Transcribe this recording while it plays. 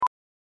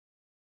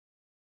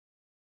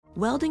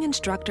Welding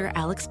instructor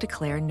Alex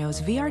DeClaire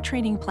knows VR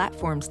training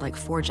platforms like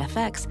Forge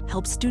FX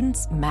help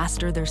students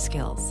master their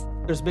skills.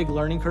 There's a big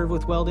learning curve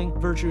with welding.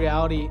 Virtual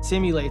reality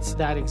simulates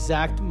that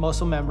exact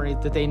muscle memory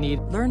that they need.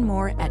 Learn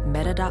more at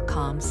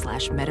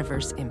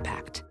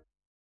meta.com/metaverseimpact.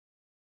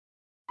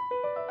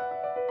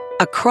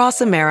 Across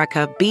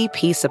America,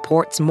 BP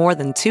supports more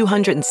than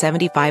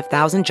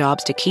 275,000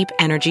 jobs to keep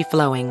energy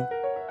flowing.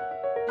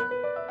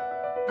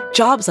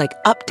 Jobs like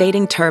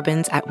updating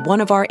turbines at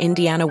one of our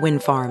Indiana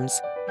wind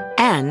farms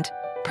and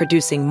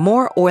producing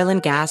more oil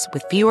and gas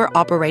with fewer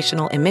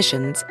operational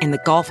emissions in the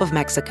Gulf of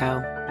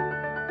Mexico.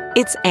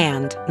 It's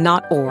and,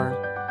 not or.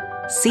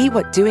 See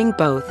what doing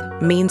both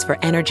means for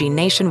energy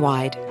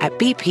nationwide at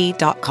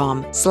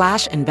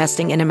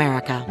bp.com/investing in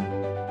America.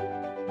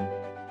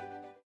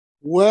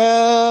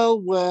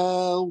 Well,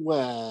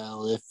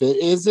 if it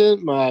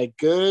isn't my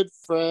good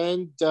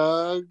friend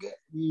Doug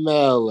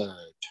Mellard.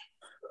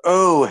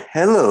 Oh,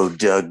 hello,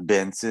 Doug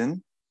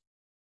Benson.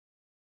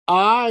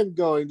 I'm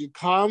going to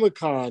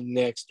Comic-Con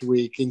next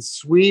week in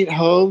Sweet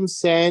Home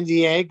San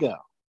Diego.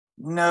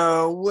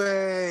 No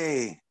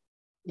way.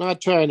 Not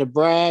trying to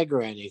brag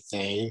or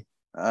anything.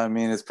 I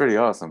mean, it's pretty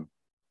awesome.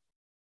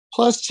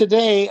 Plus,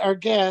 today, our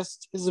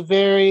guest is a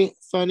very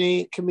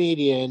funny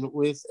comedian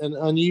with an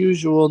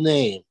unusual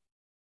name.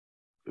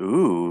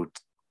 Ooh,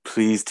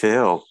 please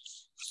tell.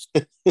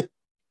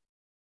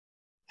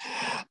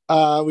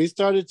 We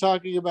started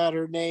talking about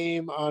her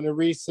name on a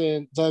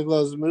recent Doug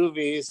Loves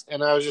Movies,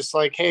 and I was just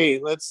like, hey,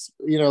 let's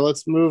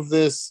move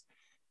this.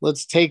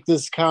 Let's take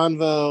this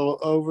convo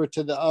over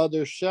to the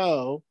other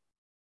show.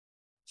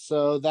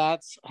 So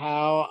that's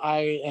how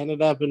I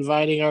ended up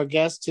inviting our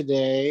guest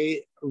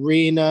today,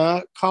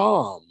 Rena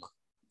Calm.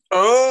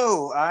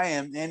 Oh, I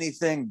am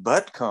anything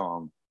but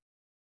calm.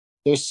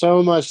 There's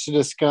so much to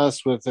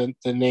discuss with the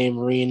name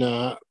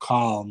Rena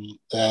Calm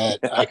that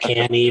I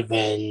can't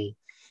even.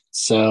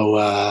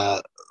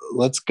 So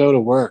let's go to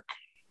work.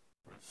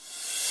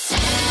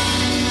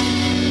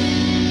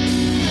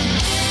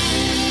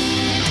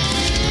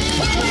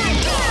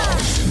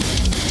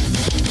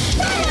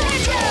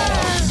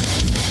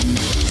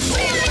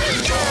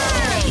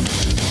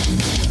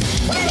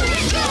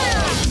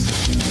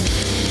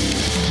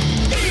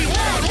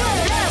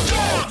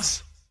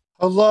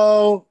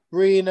 Hello,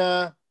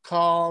 Rena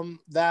Calm.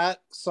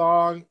 That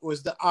song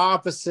was the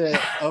opposite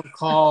of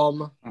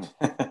calm.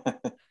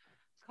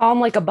 Calm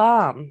like a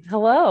bomb.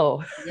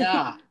 Hello.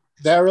 Yeah,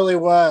 that really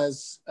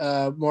was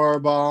more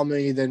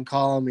balmy than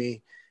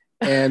calmy.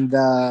 And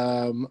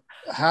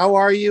how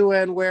are you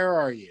and where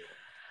are you?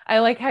 I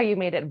like how you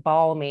made it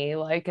balmy,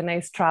 like a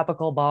nice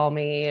tropical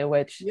balmy,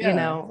 which,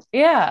 Yeah.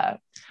 yeah.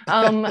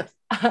 I'm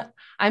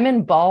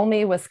in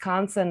balmy,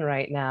 Wisconsin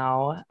right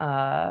now.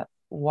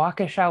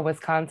 Waukesha,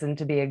 Wisconsin,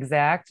 to be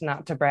exact,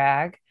 not to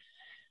brag.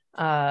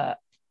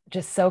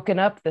 Just soaking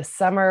up the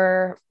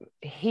summer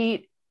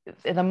heat,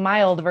 the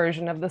mild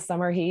version of the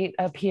summer heat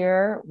up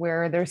here,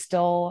 where there's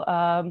still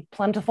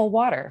plentiful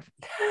water.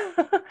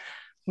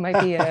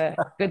 Might be a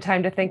good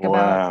time to think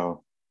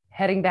about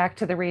heading back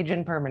to the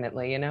region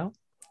permanently,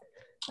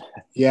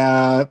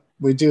 Yeah,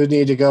 we do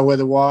need to go where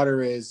the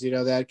water is.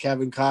 That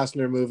Kevin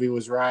Costner movie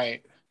was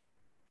right.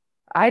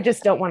 I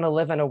just don't want to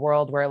live in a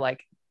world where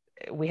like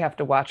we have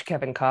to watch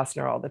Kevin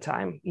Costner all the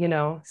time,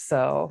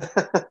 so.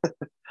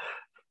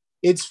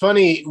 It's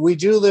funny. We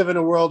do live in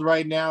a world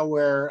right now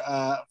where,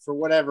 for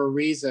whatever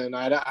reason,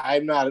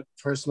 I'm not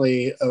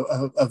personally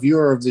a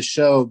viewer of the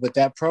show, but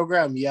that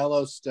program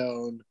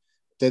Yellowstone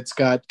that's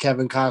got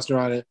Kevin Costner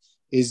on it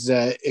is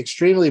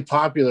extremely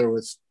popular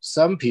with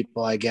some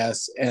people, I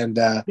guess. And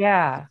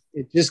yeah,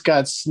 it just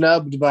got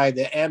snubbed by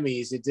the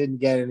Emmys. It didn't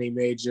get any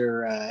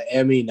major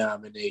Emmy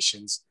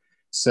nominations.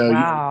 So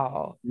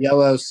wow.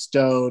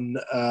 Yellowstone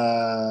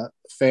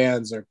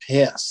fans are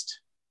pissed.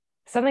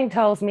 Something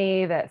tells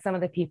me that some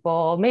of the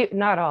people, maybe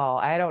not all,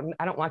 I don't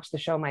watch the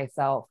show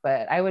myself,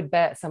 but I would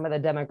bet some of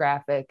the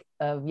demographic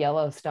of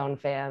Yellowstone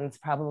fans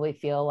probably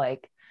feel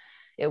like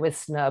it was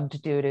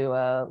snubbed due to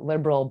a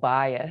liberal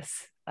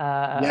bias.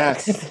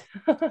 Yes.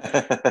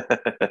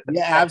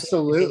 Yeah,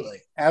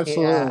 absolutely.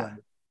 Yeah.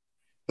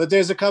 But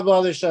there's a couple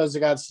other shows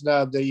that got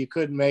snubbed that you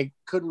couldn't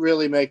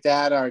really make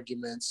that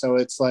argument. So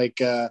it's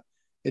like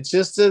it's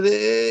just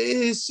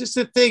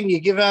a thing. You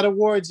give out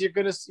awards, you're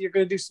gonna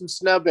do some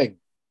snubbing.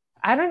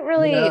 I don't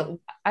really,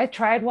 I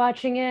tried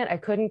watching it. I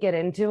couldn't get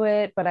into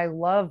it, but I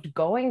loved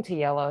going to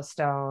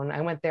Yellowstone.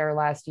 I went there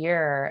last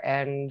year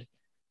and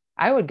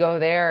I would go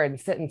there and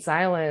sit in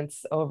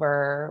silence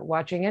over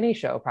watching any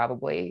show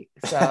probably.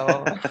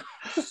 So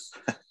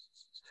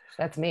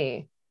that's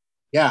me.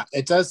 Yeah,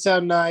 it does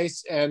sound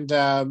nice. And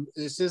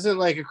this isn't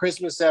like a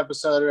Christmas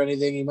episode or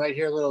anything. You might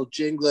hear a little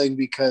jingling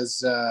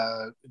because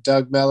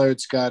Doug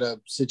Mellard's got a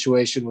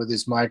situation with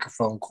his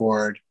microphone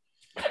cord.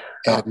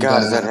 Oh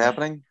God, is that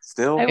happening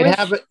still?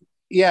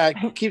 Yeah,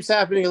 it keeps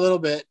happening a little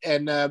bit,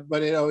 and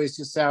but it always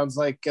just sounds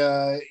like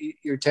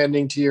you're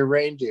tending to your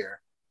reindeer.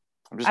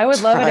 I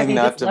would love it if you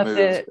just left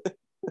it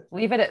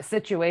Leave it at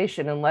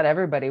situation and let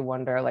everybody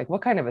wonder, like,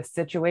 what kind of a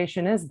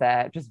situation is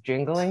that? Just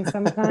jingling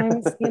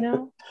sometimes,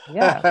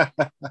 Yeah.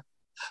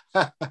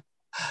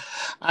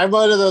 I'm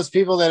one of those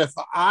people that if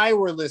I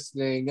were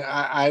listening,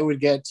 I would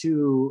get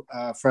too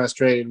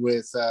frustrated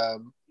with,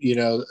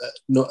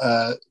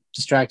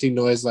 distracting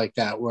noise like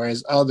that.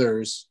 Whereas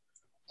others,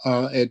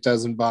 it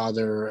doesn't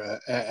bother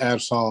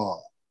at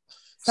all.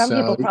 Some So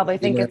people probably you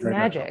think it's never know.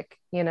 magic.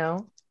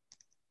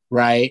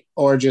 Right?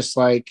 Or just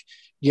like,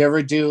 you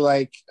ever do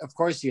like, of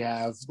course you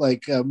have,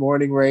 like a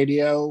morning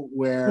radio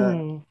where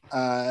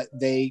Hmm.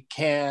 they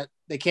can't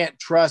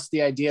trust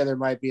the idea there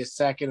might be a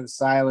second of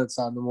silence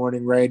on the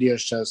morning radio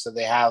show, so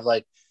they have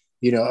like,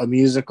 a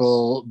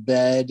musical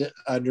bed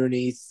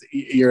underneath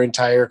your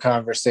entire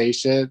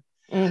conversation,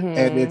 and Hmm.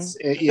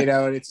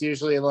 and it's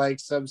usually like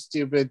some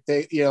stupid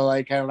thing,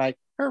 like kind of like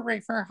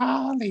hooray for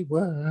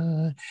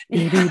Hollywood.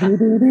 Do, do, Yeah. do,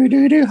 do, do,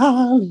 do, do,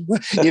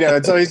 Hollywood.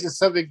 It's always just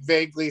something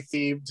vaguely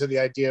themed to the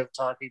idea of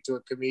talking to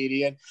a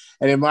comedian.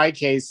 And in my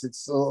case,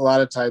 it's a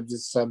lot of times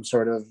it's some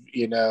sort of,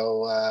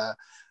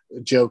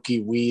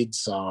 jokey weed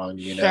song,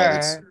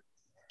 that's Sure.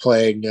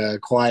 playing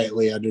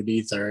quietly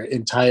underneath our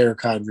entire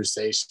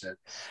conversation.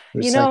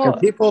 You It's like, are know,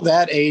 people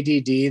that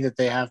ADD that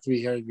they have to be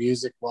hearing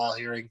music while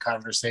hearing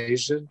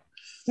conversation?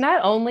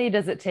 not only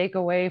does it take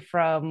away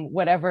from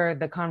whatever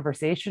the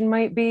conversation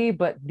might be,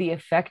 but the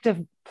effect of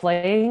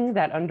playing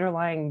that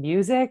underlying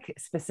music,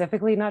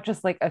 specifically, not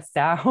just like a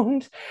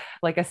sound,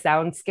 like a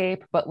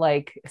soundscape, but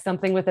like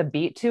something with a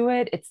beat to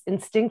it, it's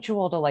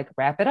instinctual to like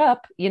wrap it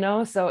up.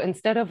 So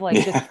instead of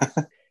like just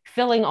Yeah.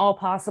 filling all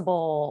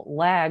possible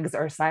lags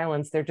or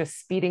silence, they're just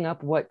speeding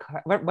up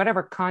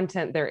whatever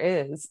content there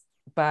is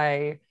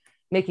by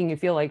making you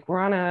feel like we're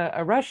on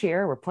a rush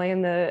here. We're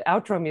playing the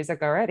outro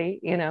music already.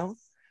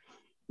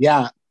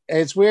 Yeah,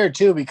 it's weird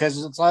too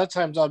because it's a lot of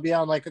times I'll be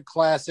on like a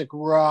classic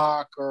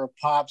rock or a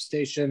pop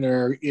station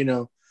or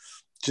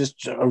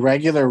just a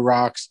regular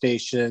rock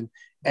station,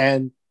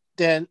 and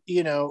then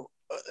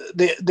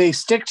they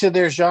stick to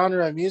their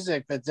genre of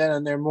music, but then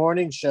on their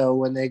morning show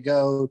when they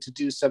go to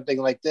do something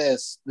like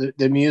this,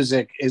 the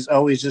music is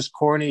always just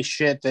corny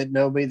shit that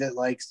nobody that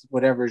likes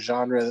whatever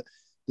genre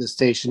the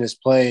station is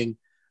playing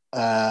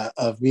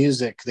of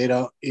music, they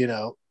don't,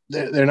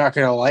 they're not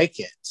going to like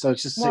it. So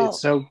it's Well,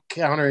 so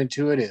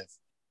counterintuitive.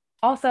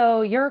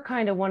 also, you're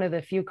kind of one of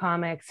the few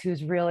comics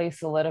who's really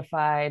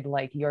solidified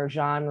like your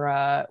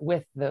genre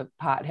with the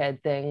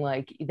pothead thing.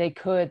 Like they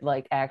could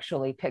like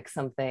actually pick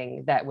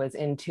something that was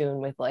in tune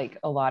with like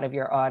a lot of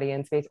your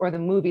audience base or the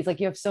movies. Like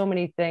you have so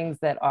many things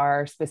that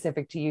are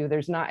specific to you.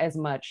 There's not as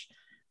much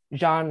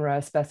genre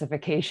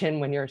specification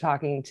when you're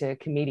talking to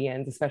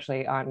comedians,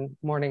 especially on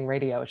morning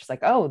radio. It's just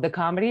like, oh, the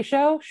comedy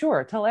show?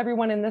 Sure. Tell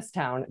everyone in this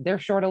town. They're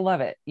sure to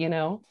love it.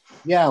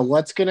 Yeah,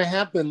 what's going to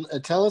happen?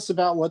 Tell us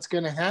about what's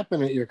going to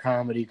happen at your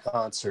comedy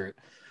concert.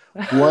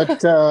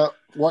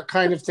 What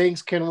kind of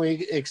things can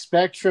we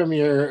expect from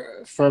your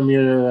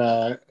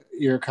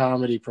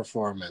comedy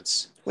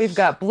performance? We've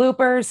got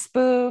bloopers,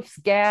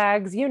 spoofs,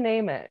 gags, you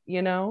name it.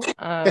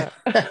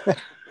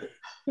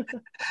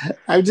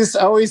 I'm just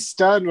always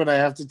stunned when I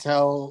have to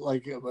tell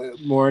like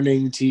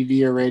morning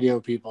TV or radio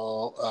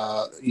people,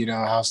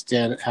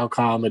 how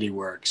comedy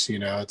works.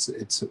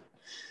 It's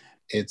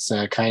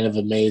kind of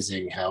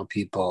amazing how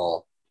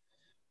people,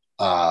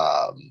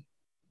 um,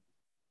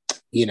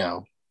 you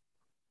know,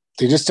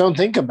 they just don't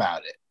think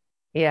about it.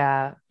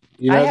 Yeah.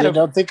 I had They a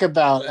don't think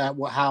about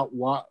how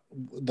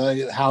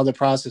the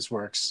process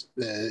works.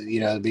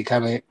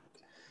 Becoming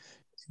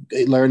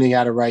learning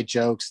how to write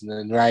jokes and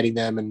then writing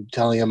them and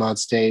telling them on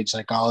stage,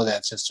 like all of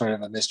that's just sort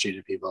of a mystery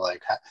to people.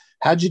 Like,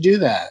 how'd you do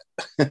that?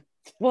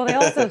 well,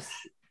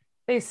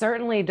 they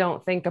certainly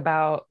don't think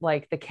about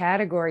like the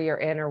category you're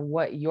in or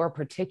what your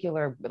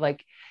particular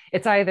like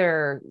it's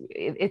either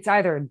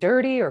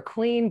dirty or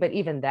clean, but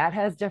even that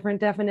has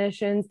different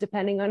definitions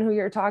depending on who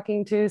you're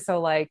talking to.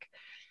 So like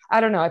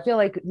I don't know, I feel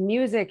like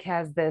music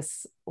has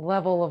this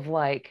level of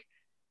like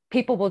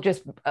people will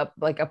just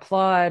like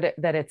applaud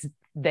that it's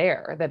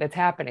there, that it's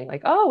happening,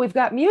 like, oh, we've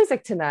got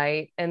music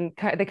tonight, and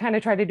they kind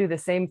of try to do the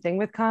same thing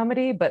with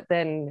comedy, but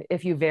then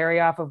if you vary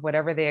off of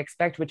whatever they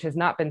expect, which has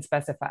not been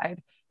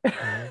specified,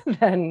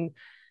 then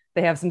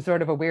they have some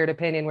sort of a weird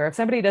opinion where if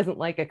somebody doesn't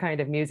like a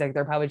kind of music,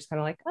 they're probably just kind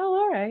of like, oh,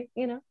 all right.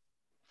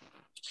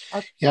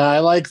 Yeah, I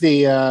like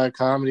the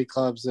comedy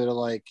clubs that are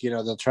like,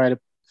 they'll try to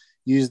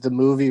use the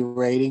movie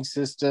rating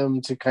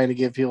system to kind of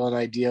give people an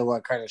idea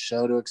what kind of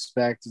show to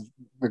expect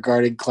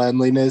regarding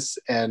cleanliness.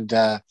 And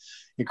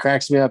it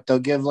cracks me up. They'll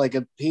give like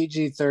a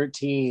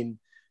PG-13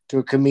 to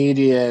a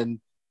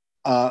comedian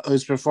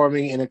who's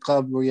performing in a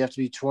club where you have to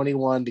be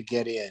 21 to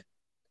get in.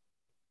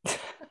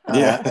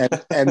 Yeah.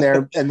 And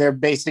they're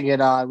basing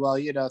it on, well,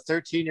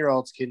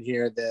 13-year-olds can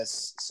hear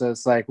this, so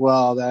it's like,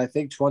 well, I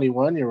think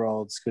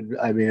 21-year-olds could,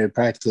 I mean, it'd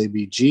practically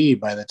be G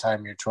by the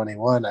time you're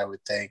 21, I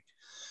would think.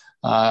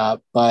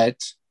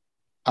 But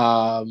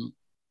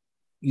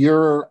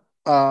you're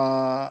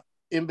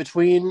in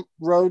between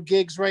road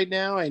gigs right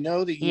now. I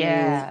know that you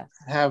Yeah.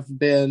 have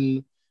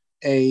been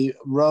a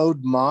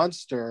road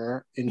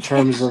monster in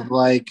terms of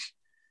like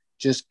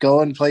just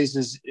going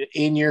places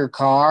in your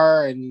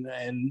car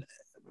and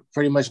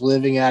pretty much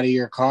living out of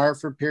your car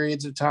for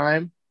periods of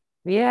time?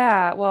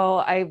 Yeah, well,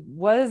 I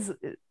was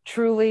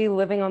truly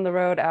living on the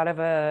road out of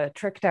a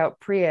tricked out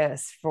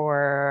Prius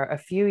for a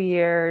few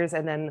years.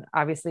 And then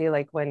obviously,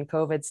 like when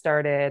COVID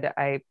started,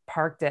 I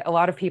parked it. A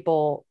lot of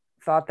people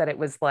thought that it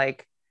was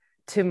like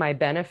to my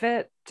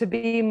benefit to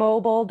be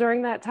mobile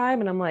during that time.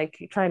 And I'm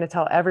like trying to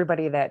tell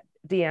everybody that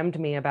DM'd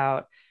me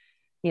about,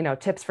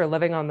 tips for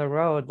living on the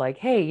road. Like,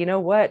 hey, you know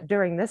what?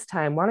 During this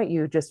time, why don't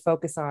you just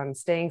focus on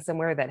staying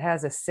somewhere that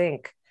has a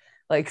sink,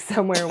 like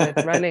somewhere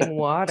with running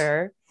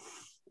water?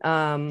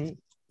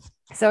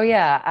 So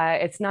yeah,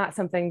 it's not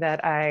something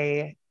that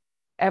I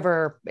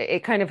ever, it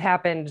kind of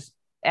happened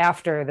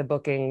after the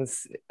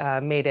bookings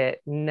made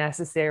it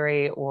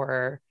necessary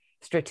or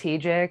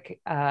strategic.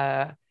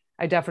 I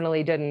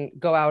definitely didn't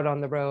go out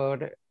on the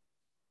road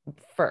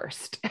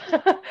first.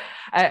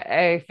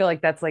 I feel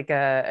like that's like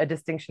a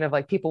distinction of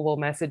like people will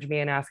message me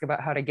and ask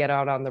about how to get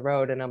out on the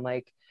road. And I'm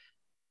like,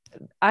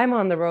 I'm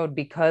on the road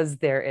because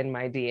they're in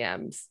my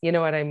DMs. You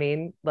know what I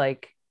mean?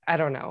 Like, I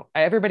don't know.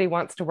 Everybody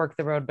wants to work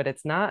the road, but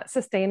it's not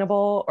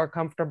sustainable or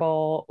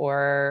comfortable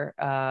or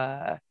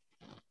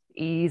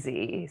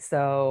easy.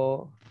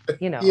 So,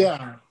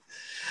 Yeah.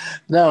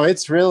 No,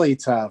 it's really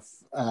tough.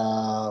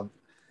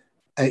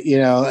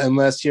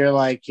 Unless you're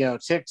like,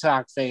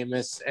 TikTok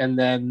famous, and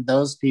then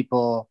those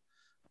people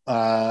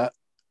aren't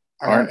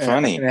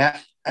funny.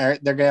 They're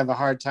gonna have a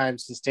hard time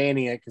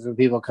sustaining it, because when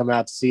people come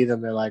out to see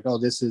them, they're like, oh,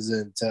 this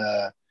isn't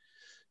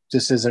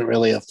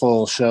really a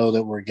full show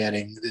that we're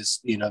getting. This,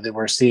 that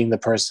we're seeing the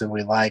person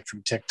we like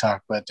from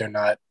TikTok, but they're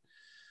not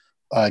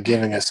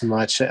giving us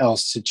much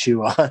else to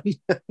chew on.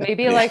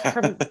 Maybe like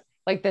from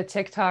like the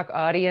TikTok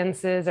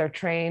audiences are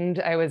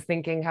trained. I was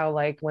thinking how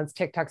like once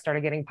TikTok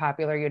started getting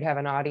popular, you'd have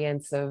an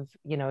audience of,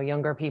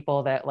 younger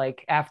people that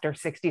like after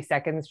 60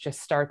 seconds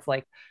just starts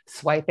like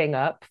swiping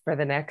up for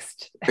the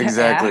next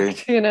exactly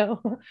act,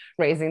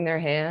 raising their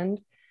hand.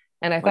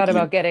 And I thought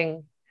about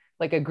getting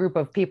like a group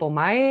of people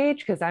my age,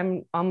 because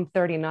I'm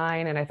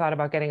 39, and I thought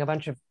about getting a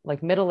bunch of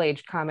like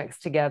middle-aged comics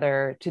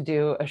together to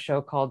do a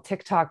show called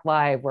TikTok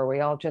Live, where we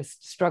all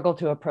just struggle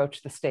to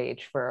approach the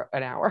stage for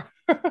an hour.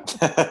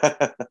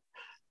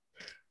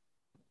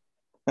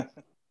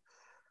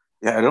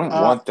 Yeah, I don't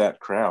want that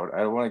crowd. I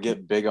don't want to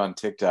get big on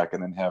TikTok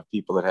and then have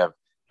people that have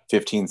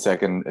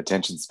 15-second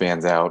attention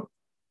spans out,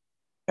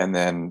 and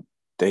then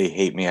they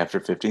hate me after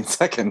 15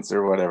 seconds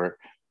or whatever.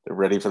 They're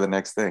ready for the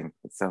next thing.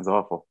 It sounds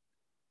awful.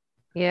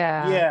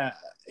 Yeah.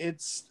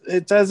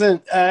 It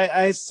doesn't.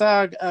 I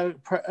saw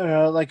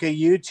like a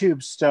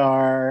YouTube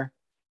star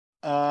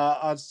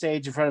on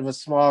stage in front of a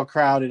small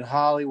crowd in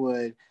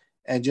Hollywood,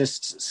 and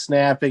just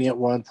snapping at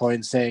one point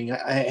and saying,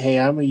 hey,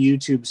 I'm a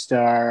YouTube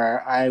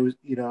star. I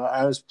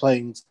was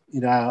playing,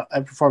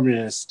 I performed in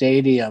a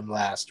stadium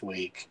last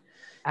week.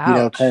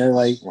 Ouch. Kind of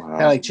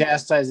like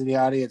chastising the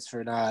audience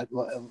for not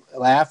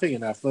laughing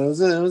enough. But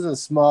it was a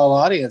small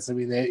audience. I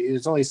mean,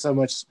 there's only so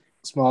much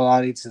small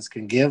audiences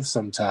can give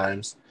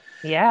sometimes.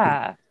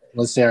 Yeah.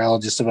 Unless they're all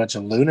just a bunch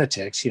of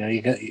lunatics.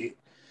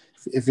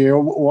 If you're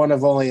one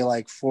of only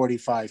like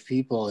 45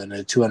 people in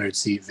a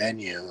 200-seat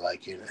venue,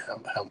 like,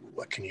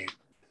 what can you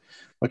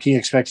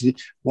expect to do?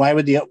 Why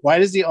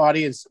is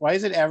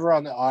it ever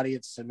on the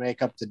audience to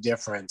make up the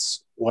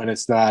difference when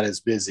it's not as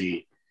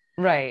busy?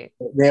 Right.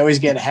 They always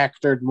get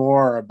hectored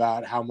more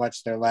about how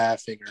much they're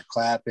laughing or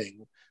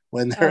clapping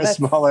when they're a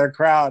smaller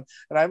crowd.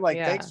 And I'm like,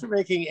 thanks for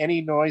making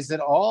any noise at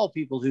all,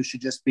 people who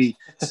should just be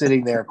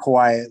sitting there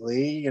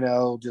quietly,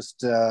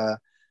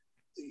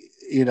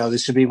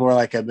 this should be more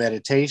like a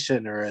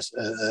meditation or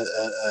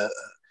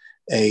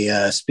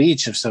a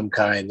speech of some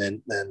kind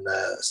than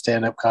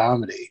stand-up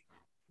comedy.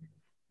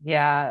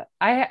 Yeah.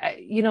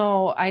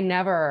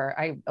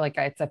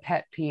 It's a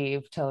pet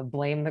peeve to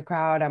blame the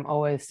crowd. I'm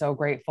always so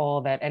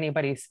grateful that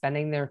anybody's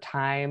spending their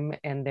time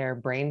and their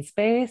brain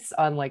space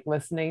on like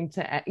listening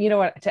to,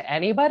 to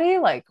anybody.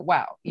 Like,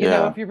 wow,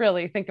 if you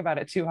really think about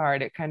it too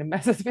hard, it kind of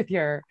messes with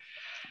your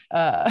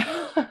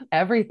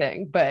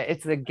everything. But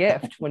it's a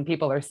gift when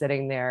people are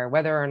sitting there,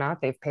 whether or not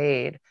they've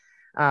paid.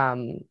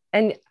 And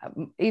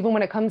even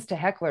when it comes to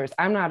hecklers,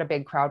 I'm not a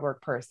big crowd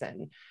work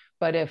person,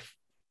 but if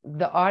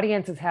the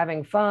audience is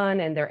having fun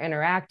and they're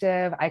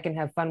interactive, I can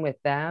have fun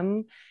with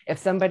them. If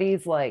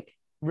somebody's like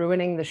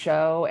ruining the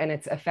show and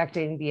it's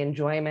affecting the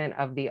enjoyment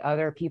of the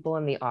other people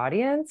in the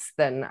audience,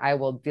 then I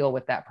will deal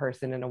with that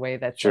person in a way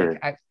that's sure.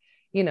 like,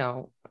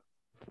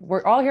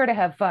 we're all here to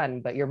have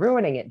fun, but you're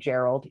ruining it,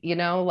 Gerald,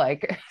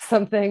 like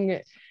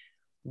something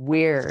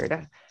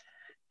weird.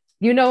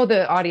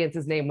 The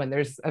audience's name when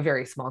there's a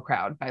very small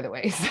crowd, by the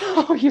way,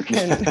 so you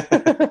can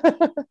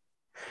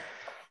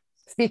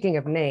speaking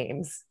of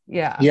names,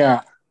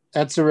 yeah,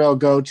 that's a real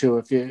go-to.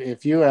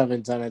 If you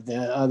haven't done it, the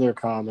other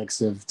comics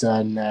have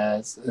done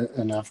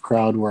enough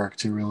crowd work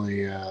to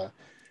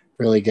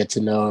really get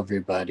to know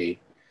everybody,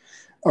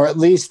 or at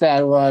least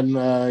that one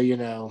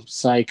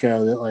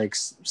psycho that like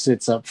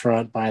sits up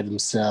front by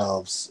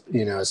themselves.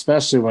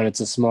 Especially when it's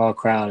a small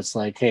crowd, it's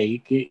like, hey,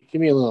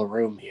 give me a little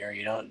room here.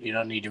 You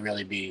don't need to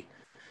really be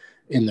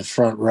in the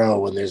front row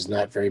when there's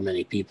not very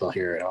many people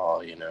here at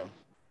all, you know?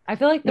 I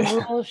feel like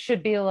the rules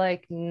should be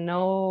like,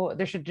 no,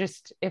 there should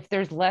just, if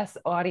there's less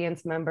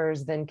audience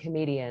members than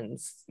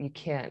comedians, you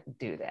can't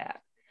do that,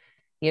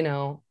 you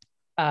know?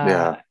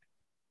 Yeah.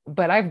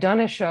 But I've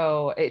done a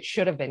show, it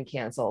should have been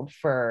canceled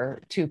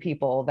for two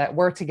people that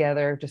were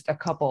together, just a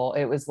couple.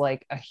 It was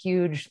like a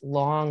huge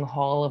long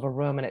hall of a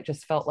room, and it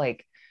just felt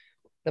like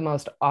the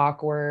most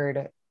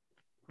awkward,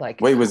 like,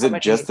 Wait, was it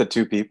comedy. just the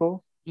two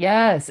people?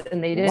 Yes,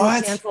 and they didn't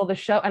What? cancel the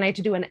show, and I had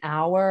to do an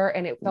hour,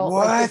 and it felt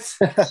like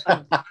What? this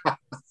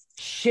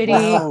shitty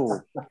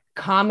Wow.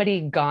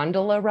 comedy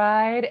gondola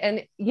ride.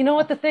 And you know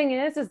what the thing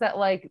is that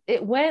like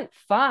it went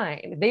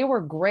fine. They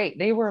were great.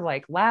 They were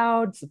like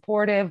loud,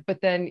 supportive,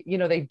 but then, you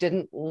know, they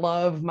didn't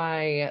love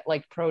my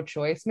like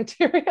pro-choice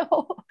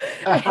material.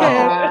 And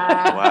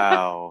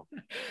Wow.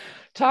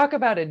 talk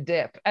about a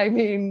dip. I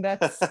mean,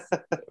 that's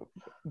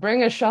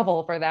bring a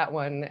shovel for that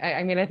one.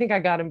 I mean, I think I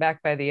got him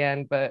back by the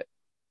end, but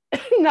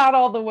not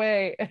all the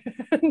way.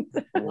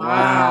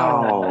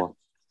 Wow.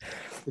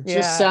 It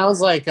just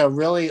sounds like a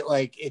really,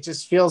 like, it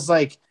just feels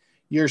like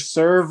your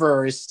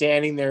server is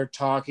standing there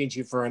talking to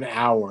you for an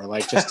hour,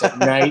 like just a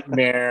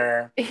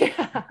nightmare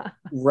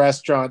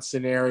restaurant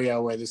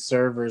scenario where the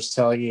server is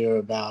telling you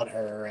about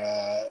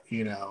her,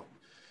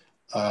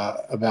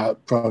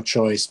 about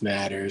pro-choice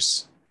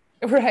matters.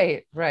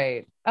 Right.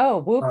 Oh,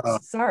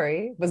 whoops.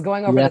 Sorry. Was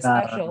going over the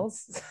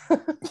specials.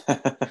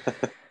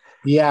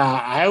 Yeah,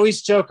 I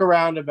always joke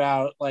around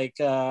about like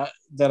that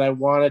I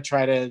want to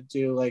try to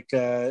do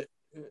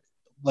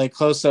like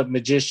close-up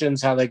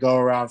magicians, how they go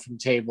around from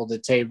table to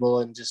table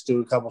and just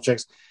do a couple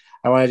tricks.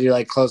 I want to do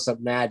like close-up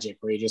magic,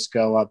 where you just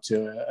go up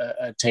to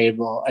a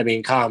table. I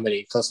mean,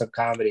 comedy, close-up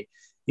comedy.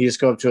 You just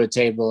go up to a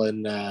table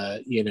and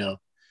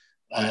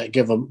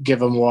give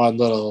them one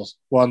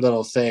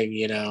little thing,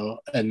 you know,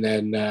 and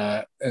then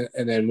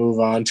move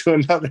on to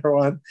another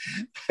one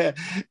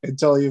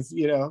until you've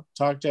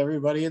talked to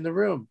everybody in the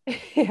room.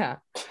 Yeah.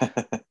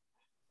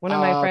 One of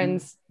my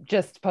friends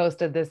just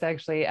posted this,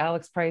 actually.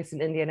 Alex Price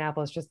in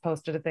Indianapolis just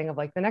posted a thing of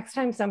like, the next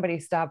time somebody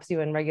stops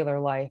you in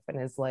regular life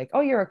and is like, oh,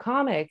 you're a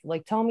comic,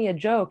 like, tell me a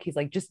joke. He's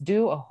like, just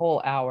do a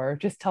whole hour.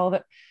 Just tell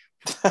them,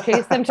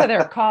 chase them to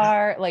their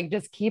car. Like,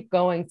 just keep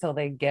going till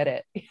they get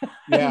it.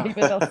 Yeah.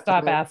 Maybe they'll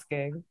stop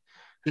asking.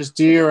 Just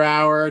do your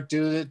hour.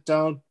 Do it.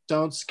 Don't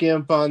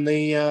skimp on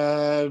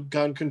the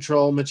gun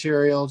control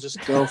material.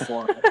 Just go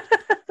for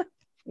it.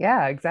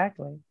 Yeah,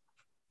 exactly.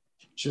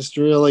 Just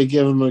really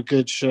give them a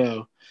good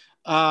show.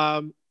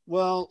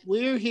 Well,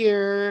 we're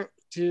here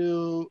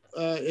to,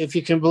 if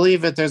you can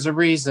believe it, there's a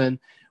reason.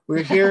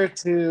 We're here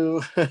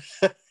to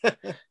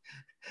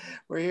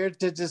we're here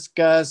to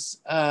discuss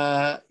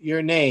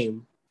your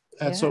name.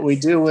 That's what we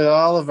do with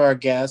all of our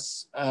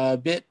guests.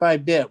 Bit by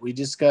bit, we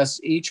discuss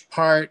each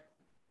part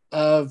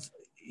of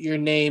your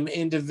name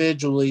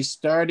individually,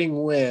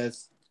 starting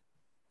with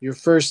your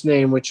first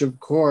name, which of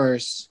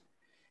course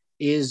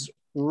is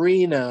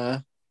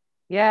Reena.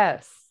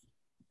 Yes,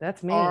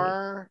 that's me.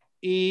 Reena.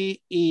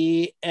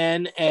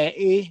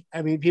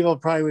 I mean, people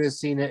probably would have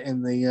seen it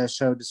in the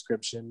show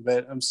description,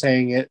 but I'm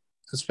spelling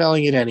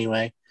it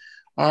anyway.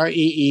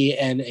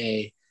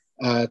 Reena.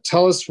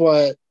 Tell us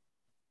what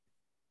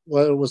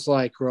it was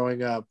like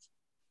growing up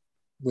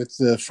with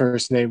the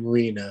first name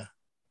Reena.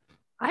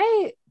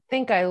 I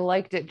think I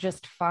liked it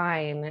just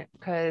fine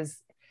because,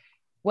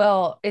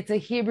 well, it's a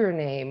Hebrew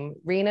name.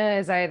 Reena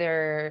is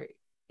either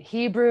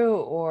Hebrew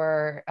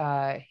or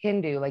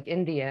Hindu, like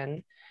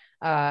Indian.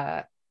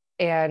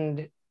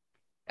 And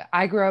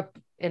I grew up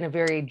in a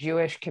very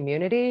Jewish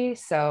community.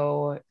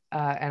 So,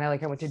 and I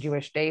went to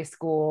Jewish day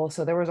school.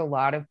 So there was a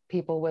lot of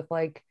people with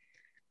like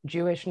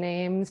Jewish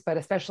names, but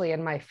especially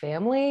in my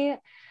family,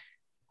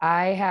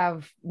 I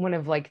have one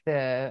of like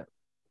the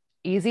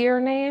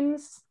easier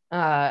names.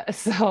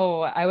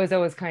 So I was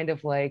always kind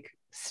of like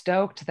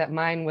stoked that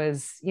mine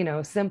was,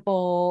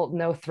 simple,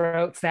 no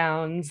throat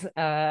sounds.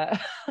 And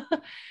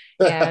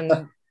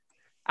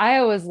I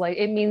always like,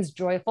 it means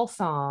joyful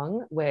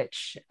song,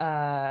 which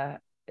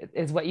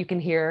is what you can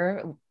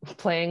hear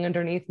playing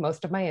underneath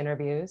most of my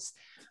interviews.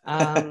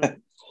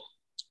 And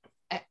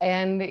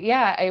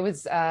yeah, it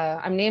was,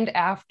 I'm named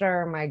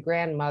after my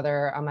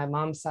grandmother on my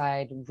mom's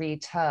side,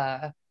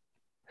 Rita,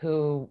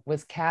 who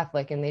was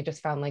Catholic, and they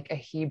just found like a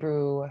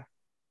Hebrew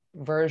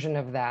version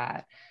of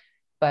that.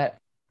 But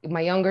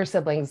my younger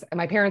siblings,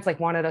 my parents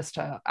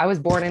I was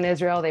born in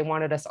Israel. They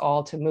wanted us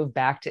all to move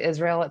back to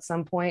Israel at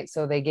some point.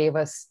 So they gave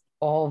us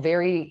all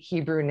very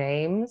Hebrew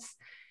names.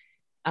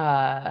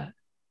 And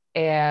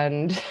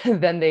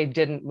then they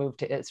didn't move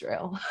to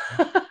Israel.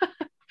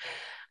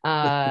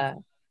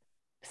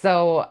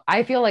 So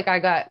I feel like I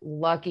got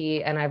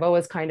lucky, and I've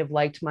always kind of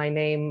liked my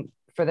name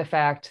for the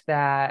fact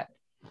that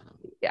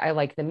I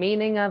like the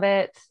meaning of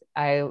it.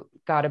 I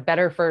got a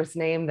better first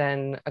name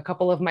than a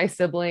couple of my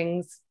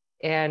siblings.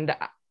 And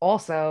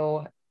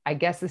also, I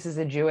guess this is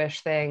a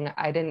Jewish thing,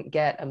 I didn't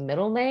get a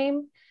middle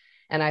name.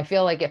 And I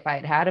feel like if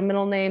I'd had a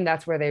middle name,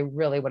 that's where they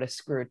really would have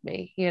screwed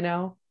me,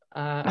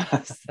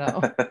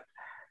 So.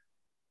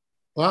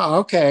 Well,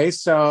 okay.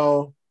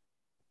 So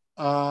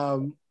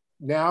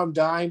Now I'm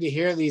dying to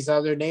hear these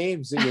other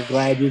names that you're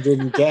glad you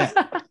didn't get.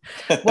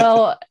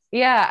 Well,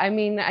 yeah, I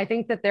mean, I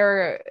think that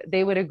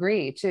they would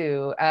agree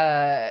too.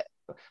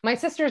 My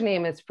sister's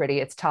name is pretty.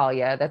 It's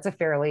Talia. That's a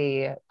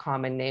fairly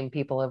common name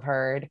people have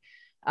heard.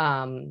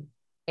 And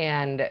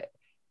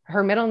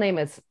her middle name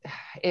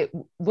it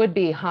would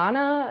be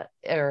Hannah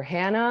or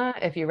Hannah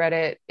if you read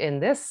it in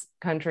this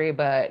country,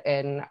 but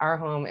in our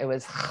home it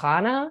was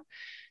Hannah.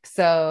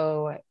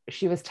 So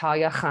she was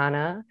Talia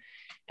Hannah.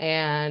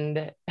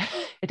 And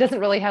it doesn't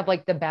really have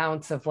like the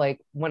bounce of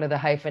like one of the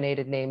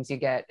hyphenated names you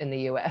get in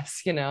the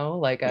US, you know,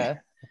 like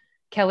a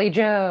Kelly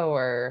Jo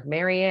or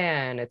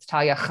Marianne. It's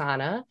Talia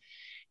Hannah.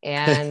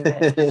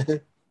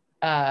 And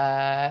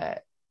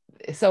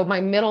so my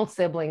middle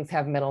siblings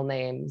have middle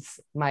names.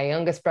 My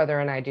youngest brother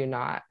and I do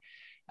not.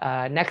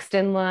 Next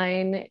in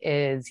line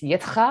is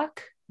Yitzchak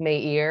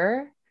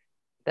Meir.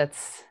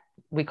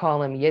 We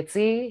call him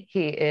Yitzi.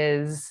 He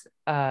is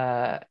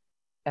an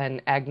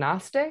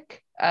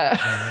agnostic.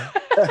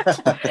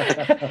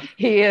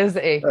 He is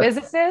a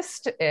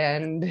physicist,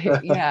 and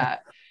yeah.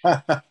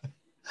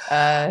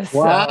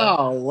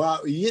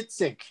 Wow,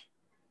 Yitzhak.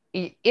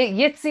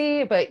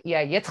 Yitzi, but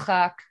yeah,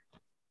 Yitzchak.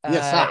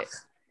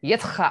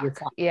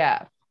 Yitzchak,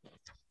 yeah.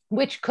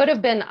 Which could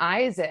have been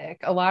Isaac.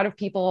 A lot of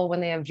people,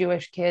 when they have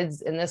Jewish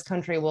kids in this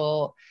country,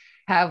 will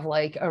have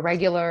like a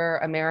regular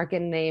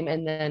American name,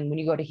 and then when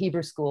you go to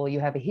Hebrew school, you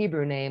have a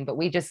Hebrew name. But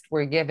we just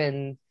were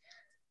given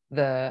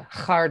the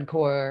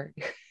hardcore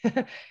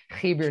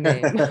Hebrew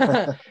name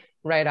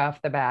right off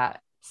the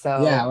bat.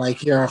 So yeah,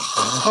 like you're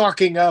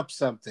hawking up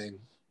something.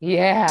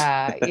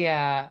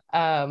 Yeah.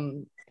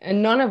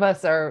 And none of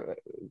us are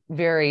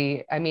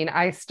very, I mean,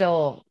 I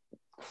still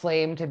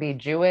claim to be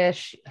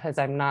Jewish because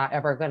I'm not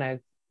ever gonna,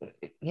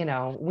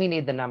 we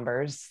need the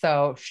numbers.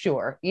 So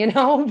sure,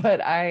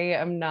 but I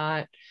am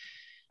not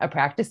a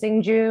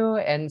practicing Jew.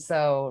 And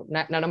so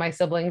none of my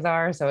siblings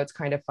are. So it's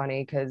kind of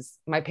funny because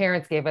my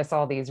parents gave us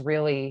all these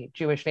really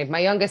Jewish names. My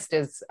youngest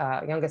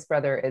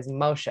brother is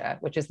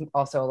Moshe, which is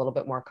also a little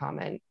bit more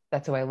common.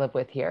 That's who I live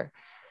with here.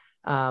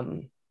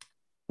 Moshe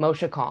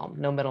Kalm,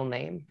 no middle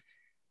name.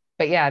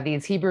 But yeah,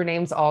 these Hebrew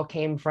names all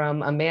came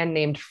from a man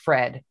named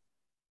Fred.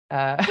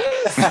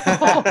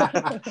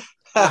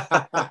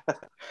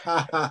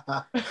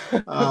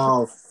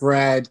 Oh,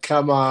 Fred,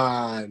 come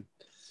on.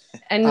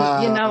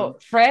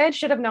 And, Fred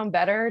should have known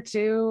better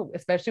too,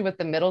 especially with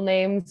the middle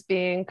names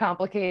being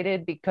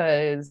complicated,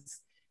 because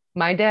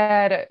my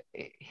dad,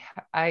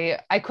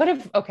 I could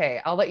have,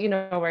 okay, I'll let you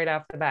know right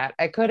off the bat.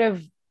 I could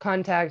have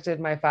contacted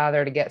my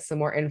father to get some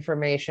more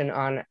information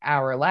on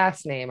our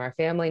last name, our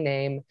family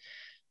name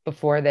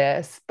before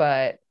this.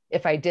 But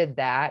if I did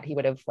that,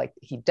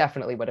 he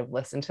definitely would have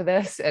listened to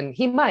this, and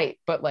he might,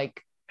 but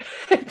like,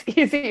 it's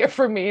easier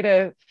for me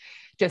to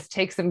just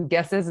take some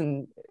guesses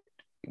and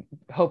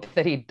hope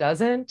that he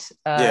doesn't.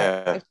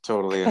 Yeah,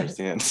 totally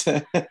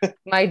understand.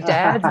 my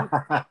dad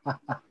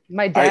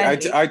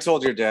I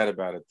told your dad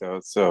about it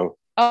though, so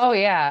oh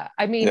yeah,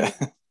 I mean, yeah.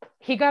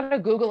 He got a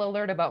Google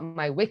alert about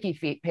my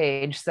WikiFeet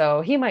page,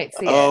 so he might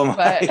see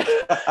it,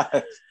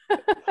 but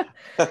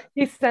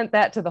he sent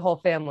that to the whole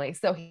family,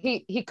 so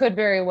he could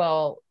very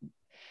well,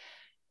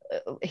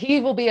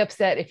 he will be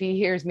upset if he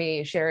hears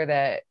me share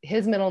that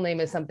his middle name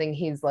is something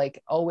he's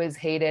like always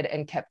hated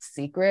and kept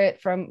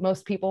secret from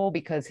most people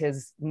because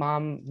his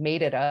mom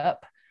made it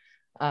up.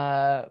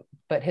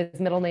 But his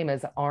middle name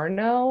is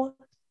Arno,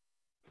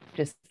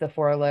 just the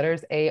 4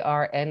 letters,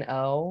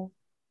 Arno.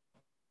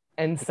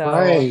 And so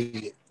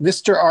right.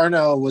 Mr.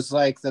 Arno was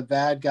like the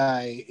bad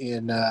guy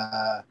in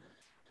a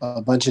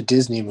bunch of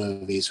Disney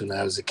movies when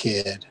I was a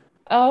kid.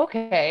 Oh,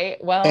 okay.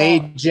 Well,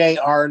 A.J.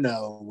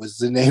 Arno was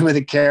the name of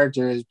the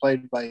character. He's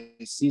played by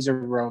Cesar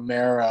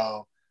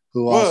Romero,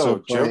 who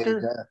also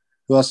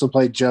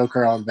played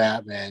Joker on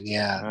Batman.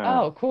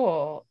 Yeah. Oh,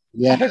 cool.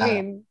 Yeah. I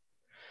mean,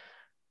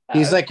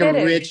 he's like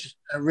a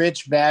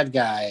rich bad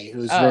guy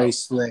who's very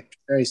slick.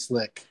 Very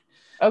slick.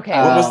 Okay.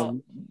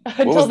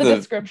 Until the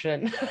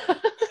description.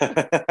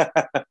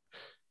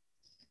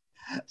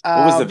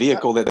 What was the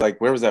vehicle that, like,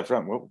 where was that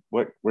from?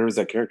 Where was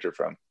that character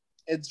from?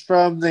 It's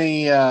from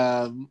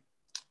the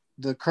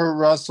Kurt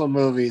Russell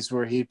movies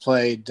where he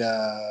played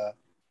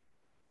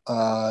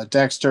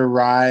Dexter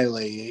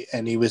Riley,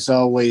 and he was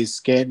always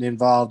getting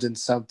involved in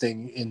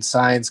something in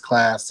science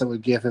class that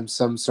would give him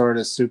some sort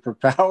of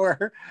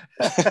superpower.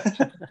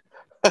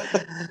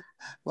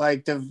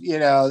 Like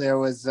there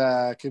was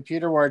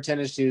computer wore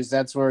tennis shoes.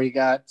 That's where he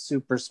got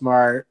super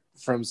smart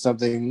from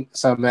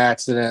some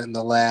accident in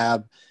the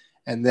lab.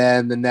 And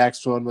then the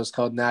next one was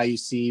called Now You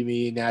See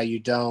Me, Now You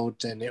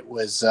Don't. And it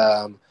was,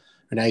 Now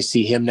You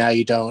See Him, Now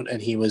You Don't.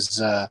 And he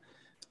was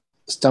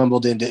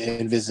stumbled into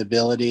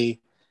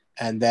invisibility.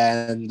 And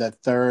then the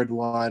third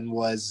one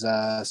was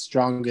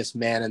Strongest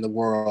Man in the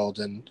World.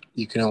 And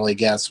you can only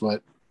guess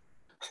what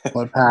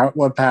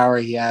power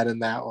he had in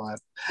that one.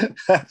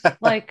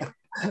 Like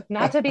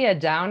not to be a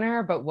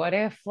downer, but what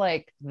if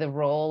like the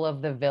role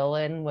of the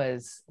villain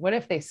was, what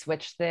if they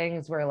switched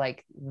things where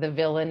like the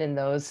villain in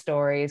those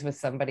stories was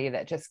somebody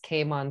that just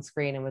came on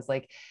screen and was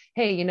like,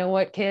 hey, you know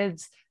what,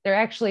 kids? There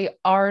actually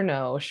are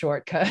no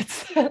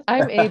shortcuts.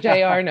 I'm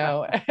AJ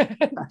Arno.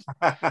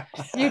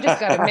 You just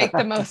got to make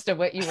the most of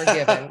what you were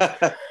given.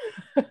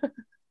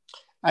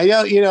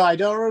 I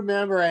don't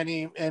remember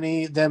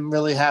any them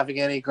really having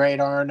any great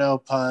Arno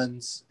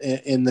puns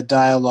in the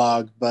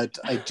dialogue, but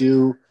I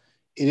do.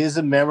 It is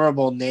a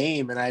memorable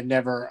name, and I've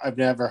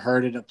never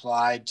heard it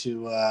applied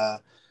to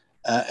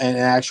an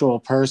actual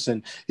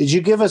person. Did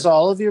you give us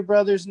all of your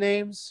brothers'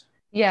 names?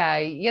 Yeah,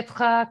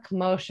 Yitzchak,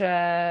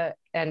 Moshe,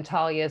 and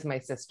Talia is my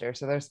sister.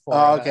 So there's four.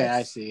 Oh, of okay,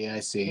 us. I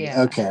see.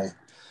 Yeah. Okay,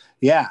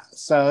 yeah.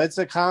 So it's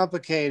a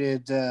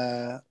complicated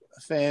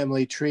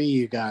family tree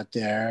you got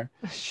there.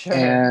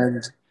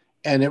 Sure.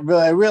 And it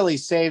really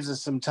saves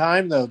us some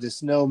time, though,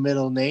 this no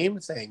middle name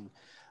thing.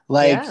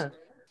 Like,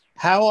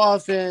 how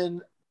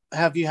often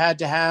have you had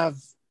to have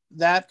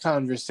that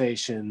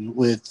conversation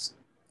with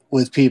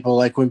people?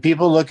 Like, when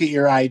people look at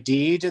your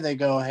ID, do they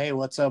go, hey,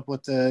 what's up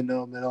with the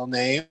no middle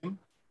name?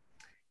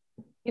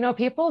 You know,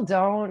 people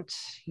don't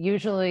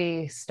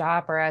usually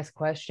stop or ask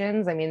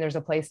questions. I mean, there's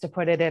a place to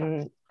put it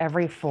in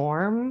every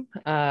form.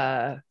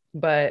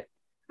 But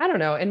I don't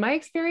know. In my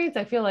experience,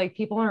 I feel like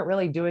people aren't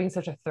really doing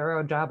such a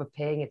thorough job of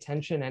paying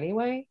attention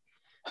anyway.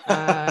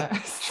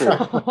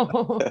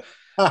 So,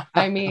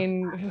 I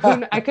mean,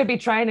 I could be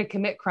trying to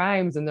commit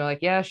crimes and they're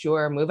like, yeah,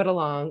 sure, move it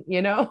along,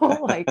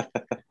 like,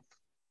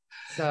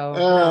 so.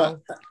 No.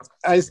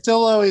 I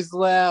still always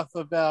laugh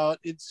about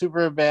It's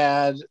Super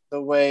Bad,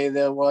 the way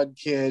that one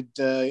kid,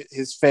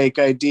 his fake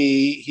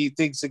ID, he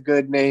thinks a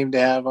good name to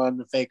have on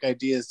the fake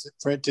ID is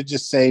for it to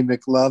just say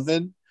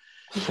McLovin.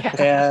 Yeah.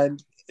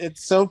 And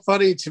it's so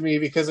funny to me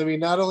because, I mean,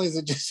 not only is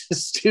it just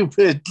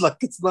stupid, like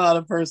it's not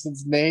a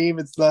person's name,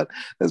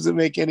 doesn't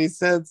make any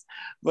sense,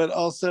 but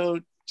also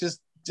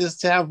just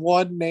to have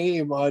one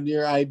name on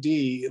your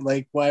ID,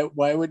 like why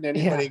wouldn't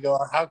anybody go,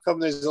 how come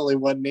there's only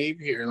one name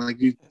here?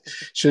 Like you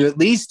should at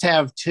least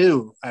have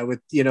two. I would,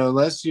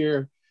 unless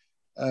you're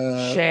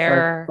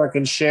Cher,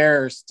 fucking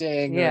Cher or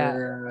Sting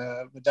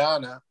or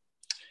Madonna.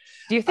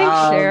 Do you think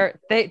Cher,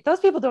 those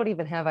people don't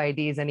even have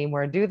IDs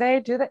anymore, do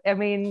they? I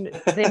mean,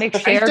 they make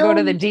Cher go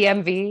to the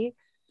DMV?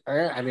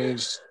 I mean,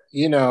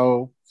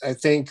 I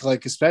think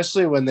like,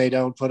 especially when they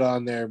don't put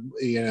on their,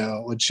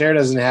 when Cher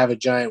doesn't have a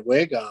giant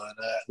wig on,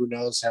 who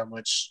knows how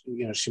much,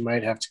 she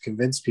might have to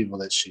convince people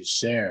that she's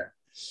Cher.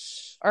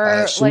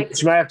 Or she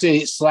might have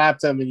to slap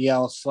them and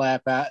yell,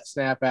 snap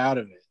out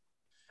of it.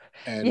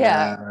 And,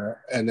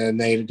 and then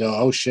they go,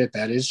 oh shit,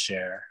 that is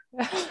Cher.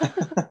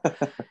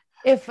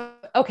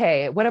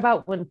 What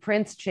about when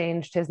Prince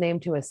changed his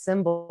name to a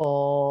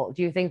symbol?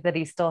 Do you think that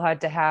he still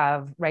had to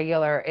have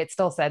it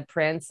still said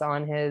Prince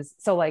on his,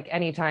 so like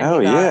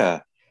anytime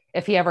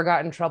if he ever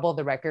got in trouble,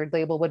 the record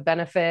label would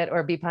benefit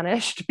or be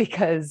punished,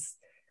 because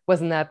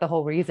wasn't that the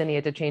whole reason he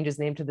had to change his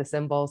name to the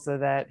symbol so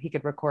that he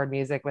could record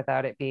music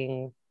without it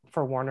being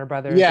for Warner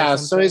Brothers? Yeah,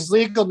 so his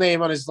legal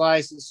name on his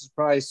license is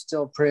probably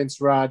still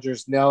Prince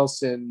Rogers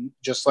Nelson,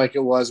 just like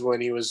it was when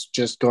he was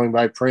just going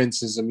by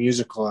Prince as a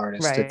musical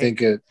artist. Right. I think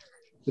that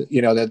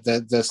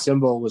the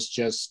symbol was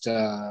just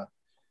in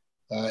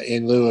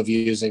lieu of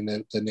using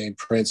the name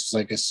Prince,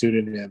 like a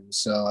pseudonym.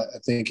 So I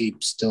think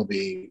he'd still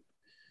be,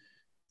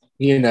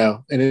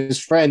 and his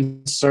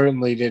friends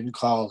certainly didn't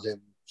call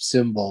him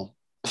Symbol.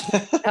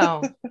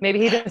 Oh,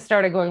 maybe he just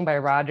started going by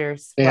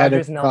Rogers.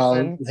 Rogers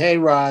Nelson. Hey,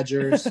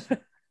 Rogers.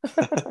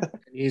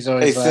 He's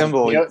always hey,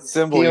 Symbol.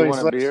 Symbol, you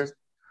want a beer?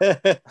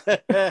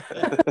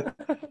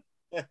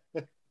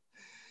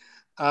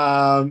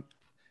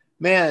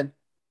 Man,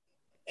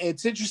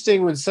 it's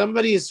interesting when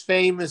somebody as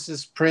famous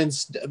as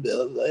Prince,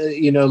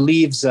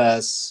 leaves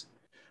us.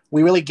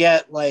 We really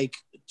get like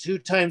 2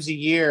 times a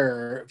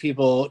year,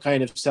 people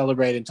kind of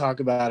celebrate and talk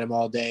about him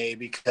all day,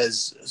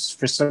 because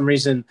for some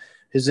reason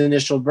his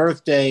initial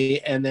birthday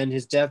and then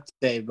his death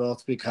day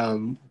both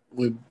become,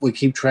 we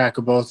keep track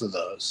of both of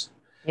those.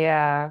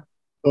 Yeah.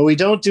 But we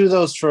don't do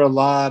those for a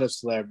lot of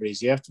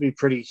celebrities. You have to be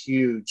pretty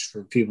huge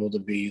for people to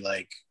be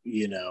like,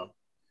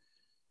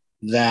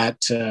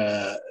 that,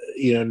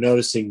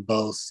 noticing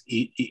both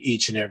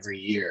each and every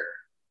year.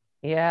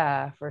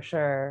 Yeah, for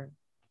sure.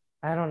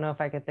 I don't know if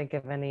I could think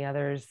of any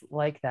others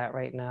like that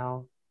right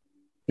now.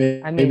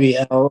 Maybe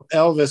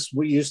Elvis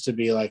used to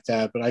be like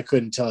that, but I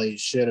couldn't tell you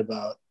shit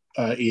about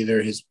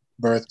either his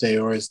birthday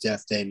or his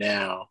death day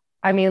now.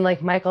 I mean,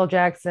 like Michael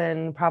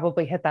Jackson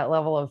probably hit that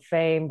level of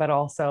fame, but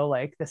also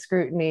like the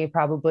scrutiny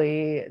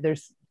probably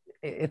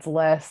it's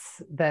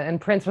less than,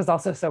 and Prince was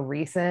also so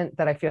recent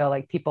that I feel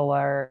like people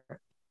are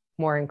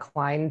more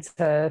inclined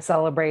to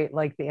celebrate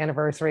like the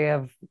anniversary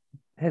of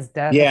his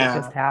death that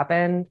just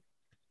happened.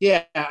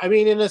 Yeah, I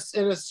mean, in a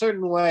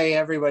certain way,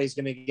 everybody's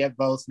going to get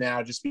both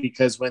now, just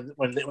because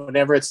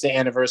whenever it's the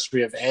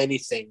anniversary of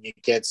anything,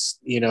 it gets,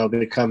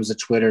 becomes a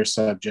Twitter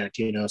subject,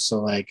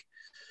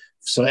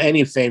 so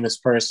any famous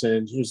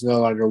person who's no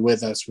longer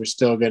with us, we're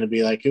still going to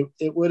be like,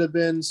 it would have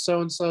been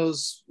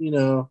so-and-so's,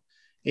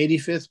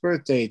 85th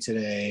birthday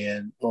today,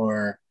 and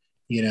or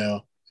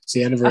it's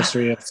the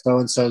anniversary of so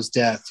and so's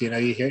death.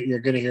 You're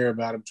going to hear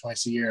about him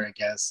twice a year, I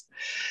guess,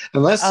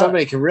 unless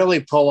somebody can really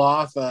pull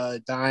off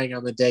dying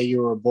on the day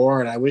you were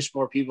born. I wish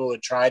more people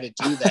would try to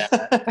do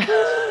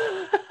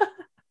that.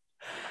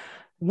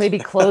 Maybe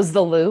close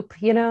the loop,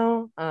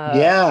 Yeah,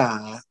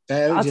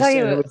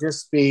 it would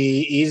just be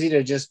easy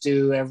to just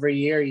do every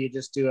year. You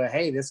just do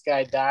hey, this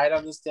guy died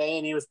on this day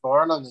and he was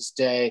born on this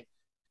day.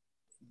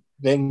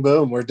 Bing,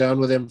 boom, we're done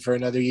with him for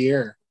another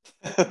year.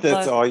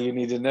 That's all you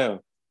need to know.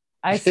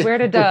 I swear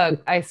to Doug,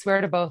 I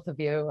swear to both of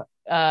you,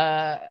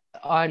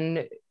 on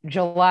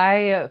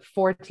July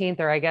 14th,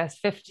 or I guess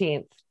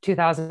 15th,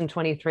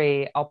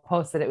 2023, I'll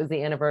post that it was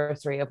the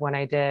anniversary of when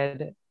I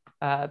did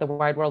the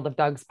Wide World of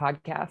Doug's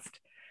podcast.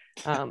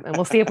 And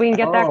we'll see if we can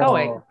get that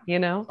going,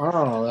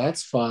 Oh,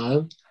 that's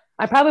fun.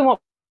 I probably won't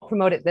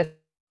promote it this,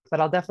 but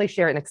I'll definitely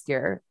share it next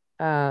year.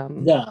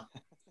 Yeah.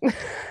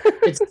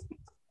 It's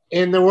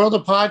in the world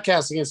of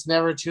podcasting, it's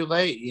never too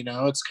late.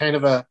 It's kind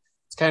of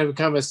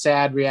become a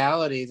sad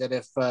reality that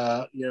if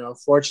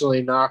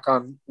fortunately, knock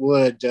on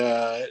wood,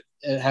 it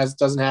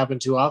doesn't happen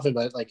too often,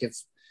 but like if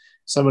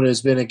someone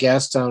who's been a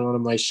guest on one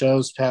of my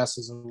shows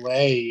passes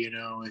away,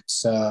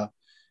 it's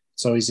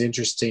always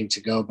interesting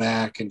to go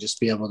back and just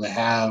be able to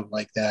have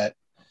like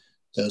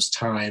those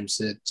times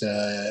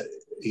that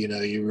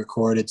you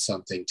recorded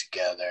something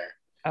together.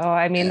 Oh,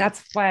 I mean,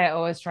 that's why I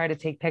always try to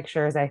take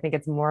pictures. I think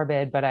it's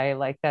morbid, but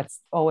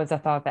that's always a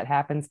thought that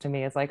happens to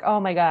me. It's like,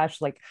 oh my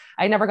gosh, like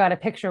I never got a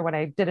picture when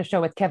I did a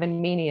show with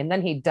Kevin Meaney and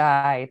then he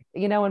died,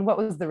 and what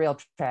was the real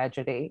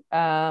tragedy?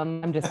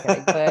 I'm just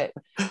kidding. But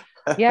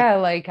yeah,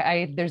 like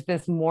there's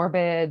this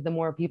morbid, the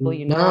more people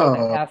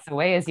that pass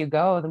away as you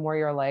go, the more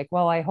you're like,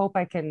 well, I hope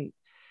I don't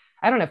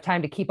have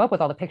time to keep up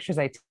with all the pictures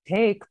I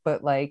take,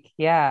 but like,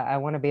 yeah, I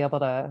want to be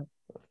able to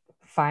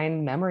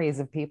find memories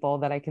of people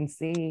that I can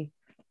see.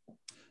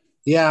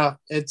 Yeah,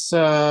 it's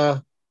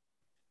of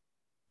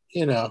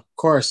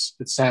course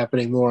it's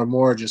happening more and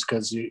more just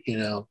because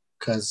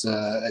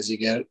as you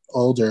get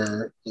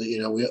older,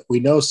 we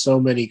know so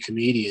many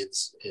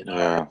comedians in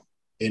our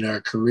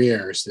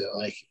careers that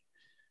like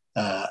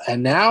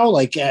and now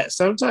like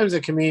sometimes a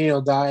comedian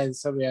will die and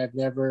somebody I've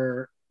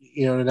never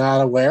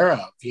not aware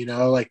of,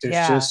 like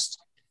there's just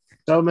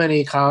so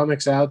many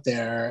comics out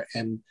there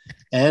and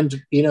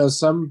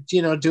some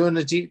doing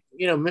a deep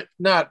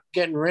not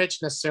getting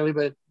rich necessarily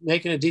but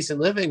making a decent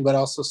living, but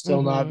also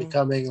still not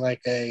becoming like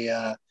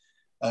a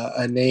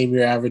name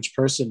your average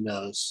person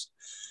knows.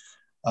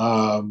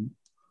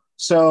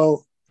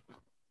 So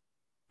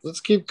let's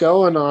keep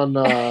going on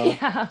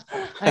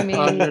I mean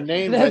on your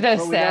name, the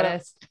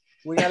status.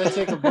 We got to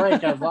take a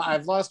break.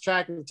 I've lost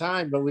track of the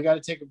time, but we got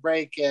to take a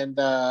break and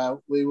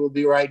we will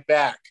be right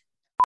back.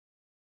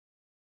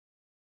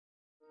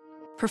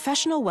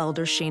 Professional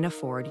welder Shayna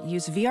Ford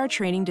used VR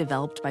training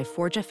developed by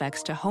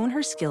ForgeFX to hone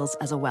her skills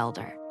as a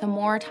welder. The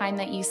more time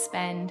that you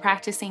spend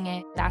practicing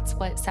it, that's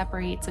what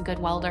separates a good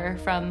welder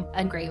from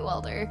a great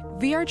welder.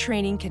 VR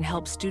training can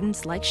help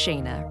students like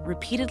Shayna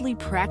repeatedly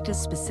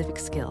practice specific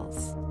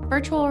skills.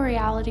 Virtual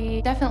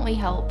reality definitely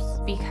helps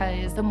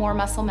because the more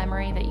muscle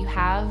memory that you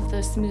have,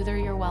 the smoother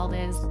your weld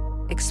is.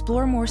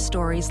 Explore more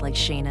stories like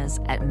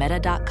Shayna's at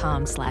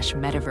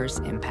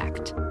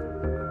meta.com/metaverseimpact.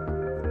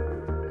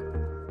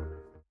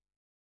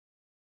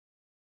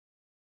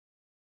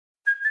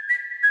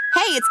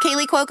 Hey, it's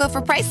Kaylee Cuoco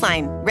for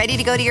Priceline. Ready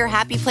to go to your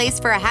happy place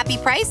for a happy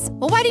price?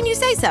 Well, why didn't you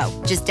say so?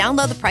 Just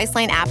download the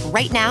Priceline app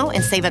right now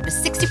and save up to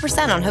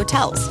 60% on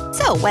hotels.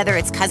 So whether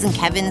it's Cousin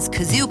Kevin's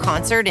Kazoo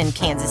Concert in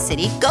Kansas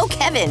City, go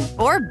Kevin,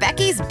 or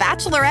Becky's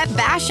Bachelorette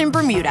Bash in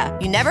Bermuda,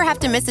 you never have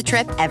to miss a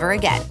trip ever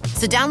again.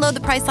 So download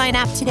the Priceline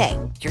app today.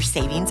 Your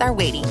savings are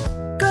waiting.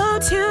 Go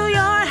to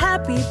your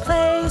happy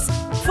place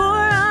for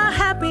a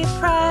happy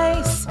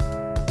price.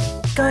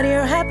 Go to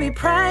your happy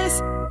price,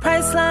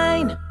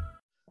 Priceline.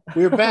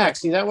 We're back.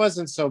 See, that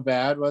wasn't so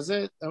bad, was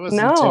it? That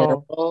wasn't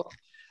terrible.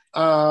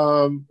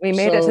 We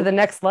made it to the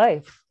next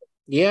life.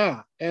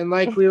 Yeah. And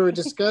like we were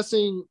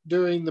discussing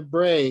during the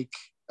break,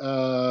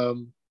 I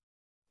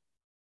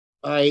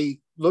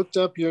looked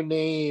up your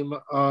name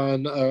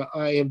on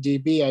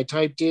IMDb. I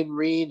typed in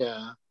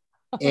Rena,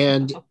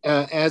 and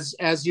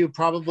as you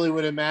probably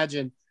would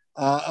imagine,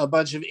 a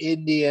bunch of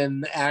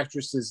Indian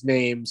actresses'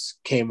 names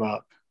came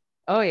up.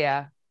 Oh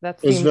yeah,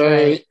 that's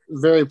very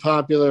very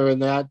popular in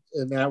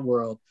that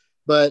world.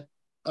 But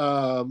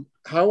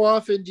how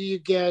often do you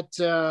get?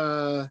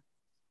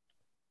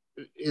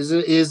 Is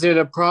it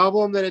a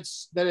problem that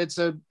it's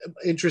a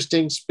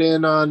interesting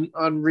spin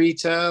on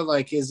Rita?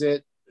 Like,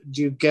 do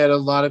you get a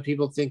lot of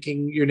people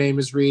thinking your name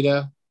is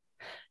Rita?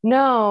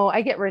 No,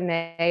 I get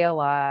Renee a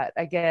lot.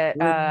 I get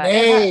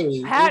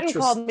Renee. Patton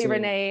called me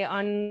Renee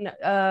on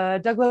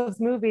Doug Loves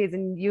Movies,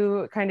 and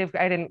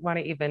I didn't want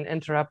to even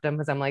interrupt him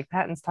because I'm like,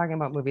 Patton's talking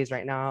about movies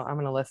right now. I'm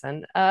gonna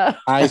listen.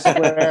 I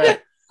swear.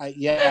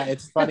 Yeah,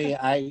 it's funny.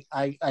 I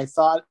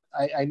thought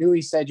I knew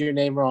he said your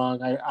name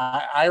wrong.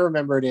 I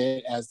remembered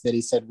it as that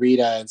he said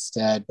Rita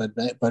instead, but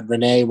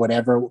Renee,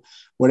 whatever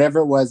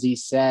it was he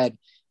said.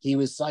 he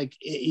was like,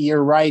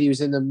 you're right. He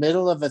was in the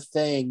middle of a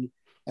thing.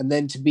 And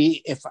then to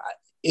be,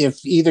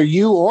 if either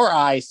you or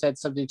I said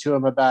something to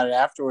him about it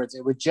afterwards,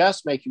 it would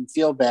just make him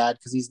feel bad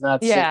because he's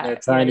not sitting there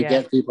trying to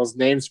get people's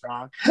names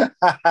wrong.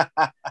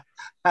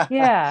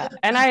 Yeah,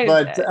 and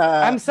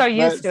I'm so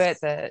used to it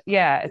that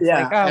it's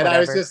like, oh, and whatever. I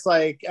was just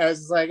like, I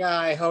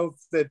hope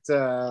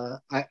that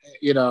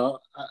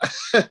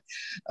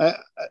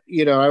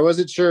I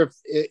wasn't sure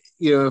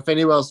if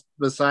anyone else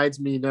besides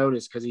me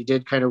noticed, because he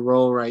did kind of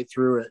roll right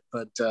through it.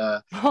 But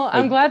well,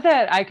 I'm glad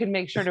that I could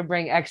make sure to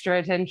bring extra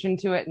attention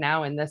to it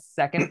now in this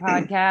second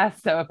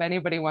podcast. So if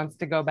anybody wants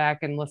to go back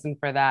and listen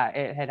for that,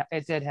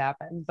 it did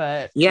happen.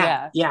 But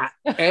yeah. And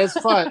it's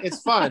fun.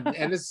 It's fun,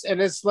 and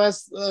it's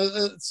less.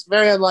 It's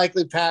very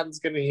unlikely Patton's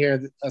going to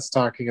hear us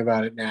talking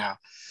about it now.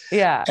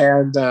 Yeah,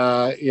 and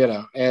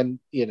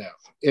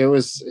it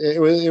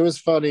was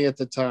funny at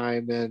the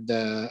time, and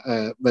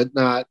but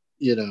not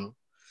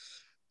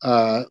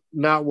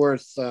not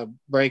worth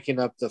breaking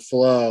up the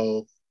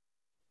flow.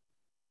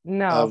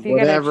 No, if you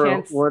whatever get a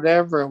chance,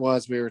 whatever it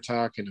was we were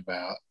talking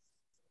about.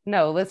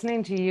 No,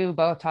 listening to you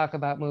both talk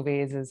about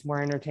movies is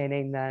more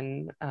entertaining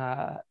than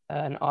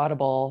an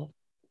audible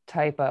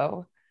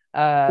typo.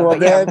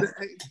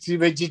 Did you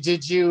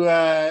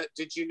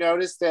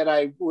notice that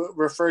I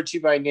referred to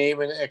you by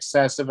name an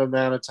excessive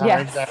amount of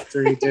times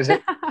after he did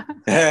it?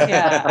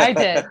 Yeah, I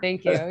did.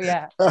 Thank you.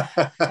 Yeah.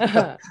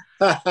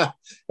 I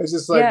was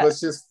just like,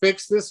 let's just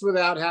fix this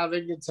without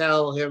having to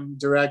tell him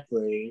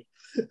directly.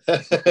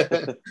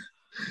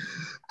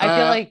 I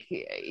feel like,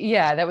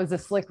 that was a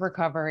slick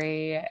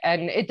recovery.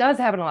 And it does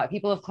happen a lot.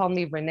 People have called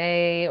me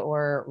Renee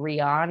or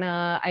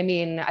Rihanna. I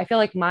mean, I feel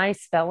like my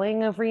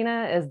spelling of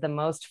Rena is the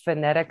most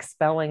phonetic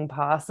spelling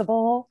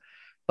possible.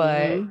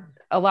 But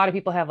a lot of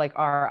people have like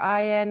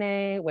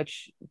Rina,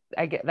 which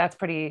I get, that's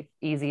pretty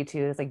easy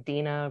too. It's like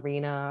Dina,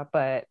 Rena.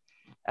 But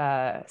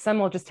some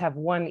will just have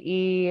one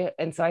E.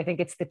 And so I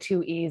think it's the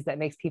two E's that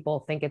makes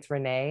people think it's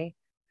Renee.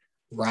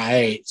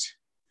 Right.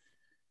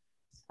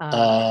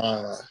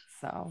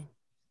 So.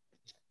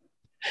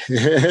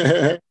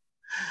 I'm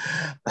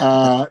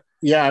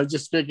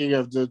just thinking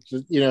of the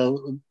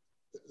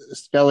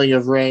spelling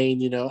of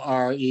rain,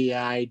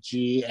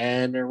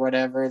 REIGN or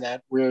whatever,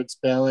 that weird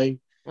spelling.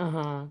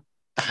 Uh-huh.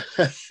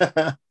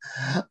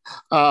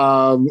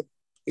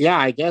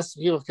 I guess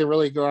people can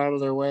really go out of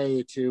their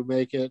way to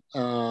make it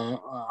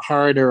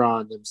harder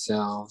on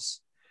themselves.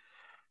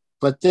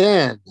 But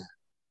then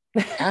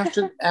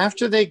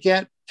after they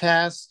get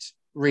past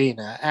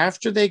Rena,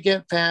 after they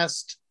get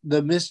past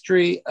the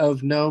mystery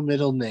of no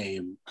middle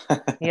name.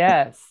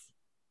 Yes.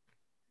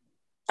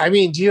 I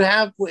mean,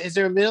 is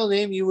there a middle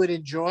name you would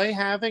enjoy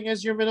having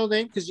as your middle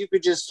name? Because you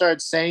could just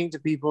start saying to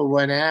people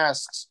when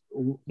asked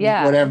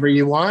whatever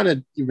you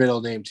wanted your middle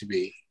name to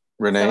be.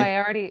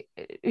 Renee.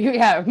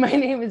 So my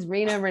name is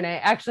Rena Renee.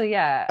 Actually,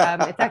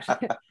 it's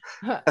actually,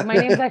 my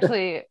name is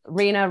actually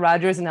Rena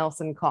Rogers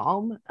Nelson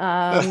Calm.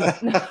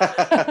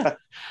 I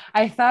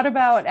thought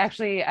about,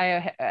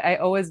 I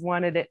always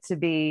wanted it to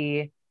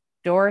be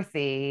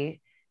Dorothy,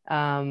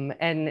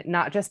 and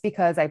not just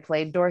because I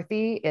played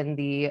Dorothy in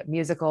the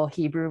musical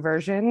Hebrew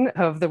version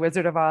of The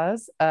Wizard of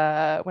Oz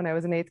when I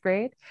was in 8th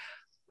grade,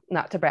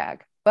 not to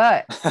brag,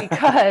 but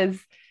because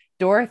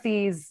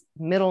Dorothy's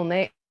middle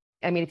name,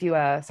 a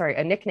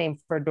nickname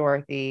for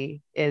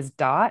Dorothy is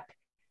Dot,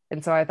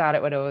 and so I thought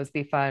it would always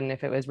be fun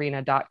if it was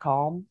Rena Dot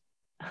Calm.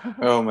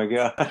 Oh my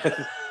god.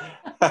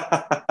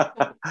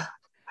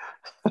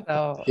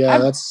 So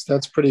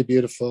that's pretty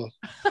beautiful.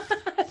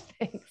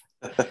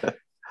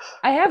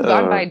 I have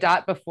gone by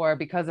Dot before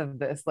because of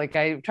this. Like,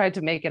 I tried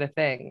to make it a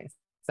thing.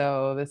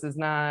 So this is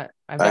not.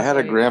 I had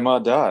a grandma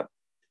Dot.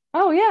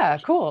 Oh yeah,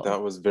 cool.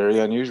 That was very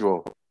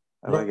unusual.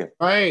 I like it.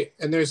 Right,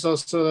 and there's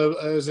also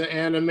there's an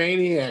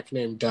Animaniac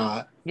named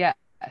Dot. Yes.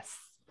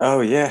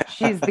 Oh yeah.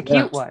 She's the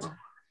cute one.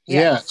 Yes.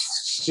 Yeah,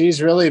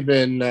 she's really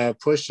been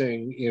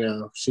pushing.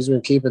 She's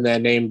been keeping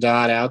that name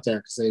Dot out there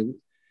because they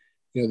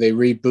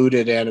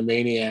rebooted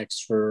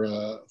Animaniacs for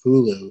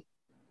Hulu.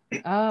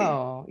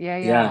 Oh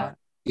yeah.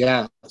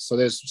 So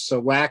there's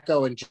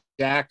Wacko and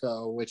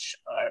Jacko, which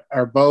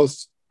are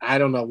both, I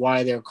don't know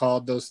why they're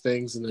called those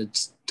things, and I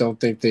just don't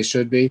think they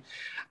should be.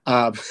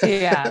 Oh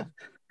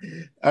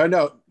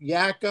no,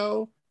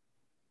 Yakko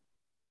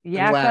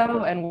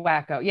and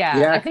Wacko.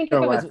 Yeah, I think it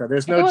was Wacko.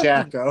 There's no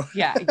Jacko.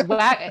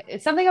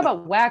 Something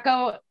about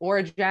Wacko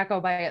or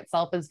Jacko by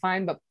itself is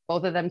fine, but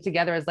both of them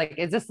together is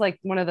this like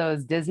one of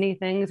those Disney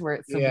things where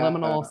it's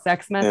subliminal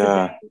sex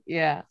messaging?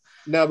 Yeah.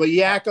 No, but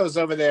Yakko's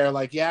over there.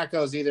 Like,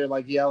 Yakko's either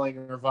like yelling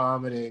or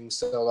vomiting.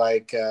 So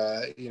like,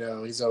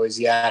 he's always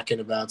yakking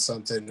about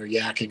something or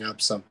yakking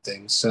up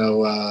something.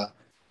 So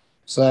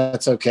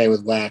that's okay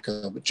with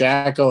Wacko. But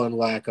Jacko and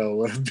Wacko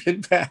would have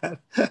been bad.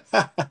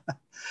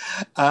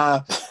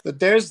 But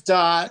there's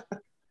Dot,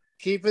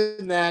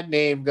 keeping that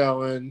name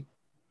going.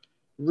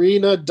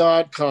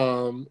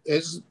 Rena.com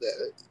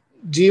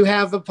do you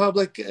have a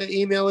public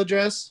email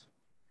address?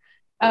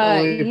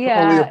 Only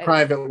a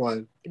private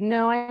one.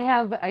 No,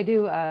 I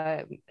do.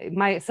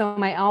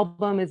 My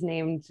album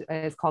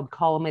is called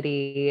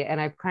Calmity, and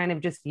I've kind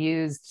of just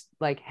used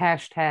like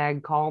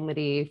hashtag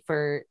Calmity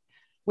for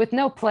with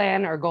no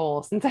plan or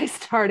goal. Since I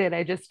started,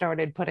 I just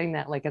started putting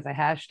that like as a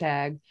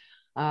hashtag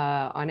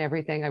on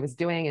everything I was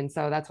doing. And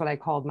so that's what I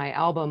called my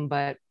album.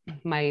 But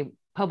my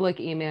public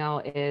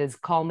email is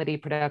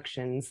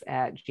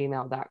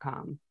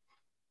calmityproductions@gmail.com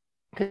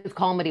because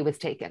Calmity was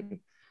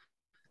taken.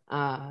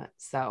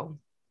 So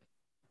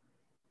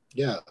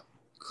Yeah,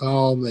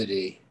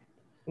 comedy.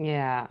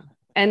 yeah.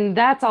 And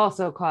that's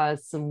also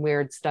caused some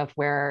weird stuff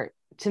where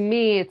to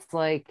me it's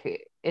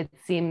like it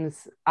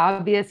seems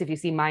obvious if you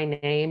see my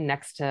name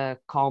next to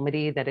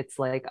Calmity that it's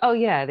like, oh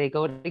yeah, they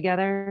go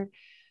together.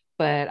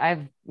 But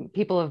I've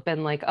people have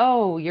been like,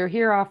 oh, you're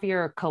here off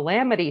your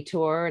Calamity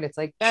tour, and it's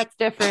like that's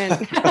different.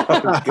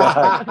 Oh,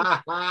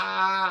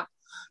 God.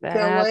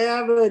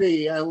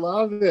 Calamity. I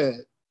love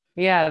it.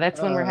 Yeah,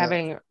 that's when we're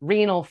having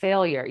renal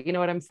failure. You know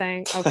what I'm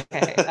saying?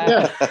 Okay.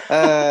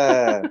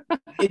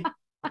 It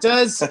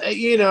does,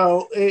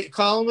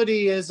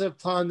 comedy is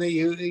upon the,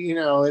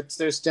 it's,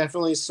 there's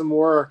definitely some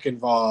work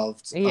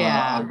involved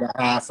on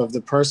behalf of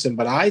the person,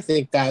 but I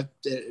think that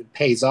it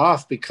pays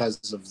off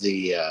because of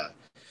the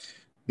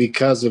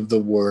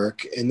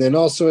work. And then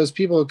also as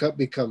people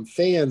become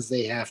fans,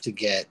 they have to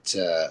get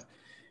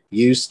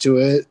used to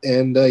it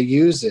and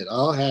use it.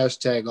 I'll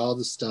hashtag all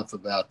the stuff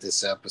about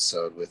this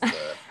episode with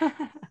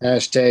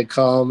hashtag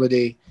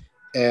comedy.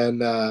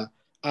 And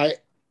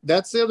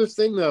that's the other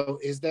thing though,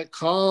 is that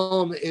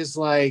Calm is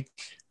like,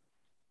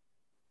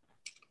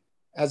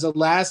 as a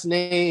last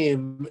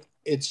name,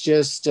 it's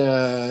just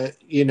up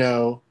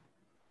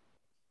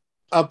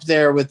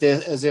there with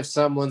it as if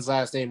someone's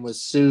last name was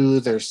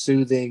Soothe or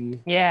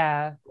Soothing,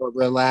 or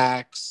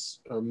Relax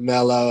or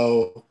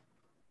Mellow.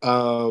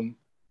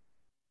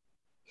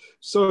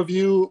 So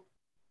do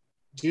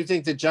you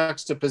think the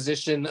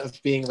juxtaposition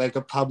of being like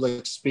a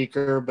public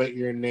speaker but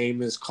your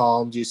name is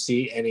Calm, do you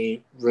see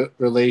any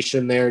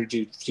relation there?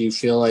 Do you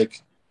feel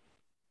like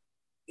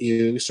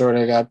you sort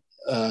of got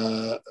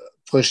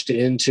pushed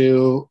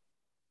into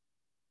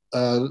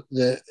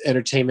the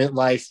entertainment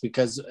life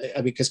because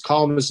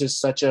Calm is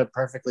just such a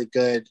perfectly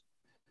good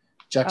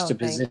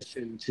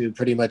juxtaposition to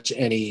pretty much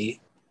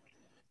any,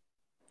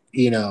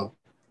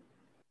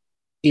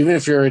 even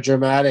if you're a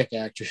dramatic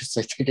actress,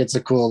 I think it's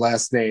a cool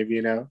last name,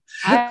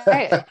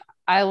 I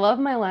love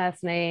my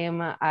last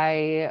name.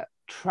 I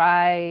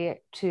try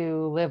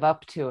to live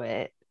up to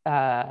it.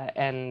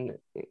 And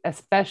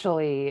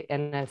especially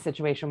in a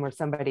situation where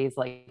somebody's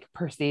like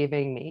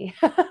perceiving me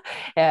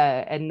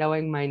and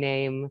knowing my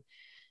name,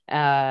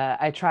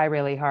 I try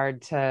really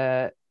hard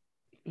to,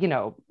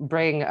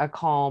 bring a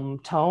calm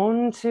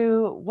tone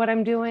to what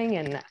I'm doing.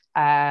 And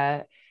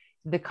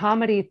the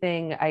comedy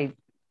thing, I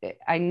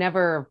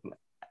never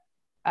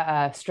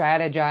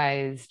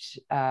strategized.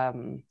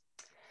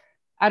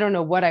 I don't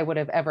know what I would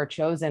have ever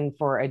chosen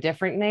for a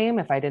different name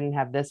if I didn't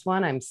have this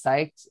one. I'm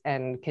psyched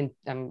and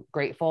I'm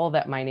grateful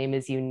that my name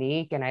is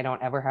unique and I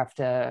don't ever have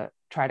to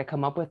try to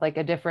come up with like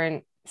a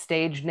different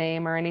stage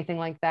name or anything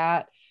like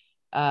that.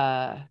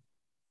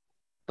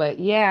 But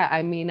yeah,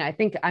 I mean, I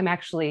think I'm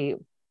actually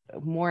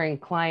more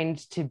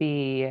inclined to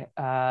be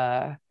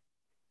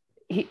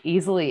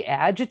easily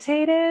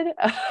agitated.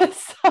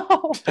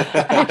 So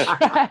I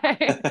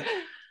try.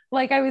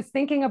 Like I was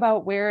thinking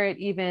about where it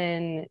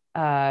even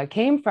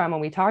came from,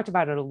 and we talked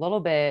about it a little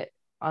bit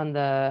on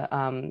the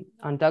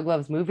on Doug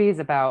Loves Movies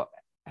about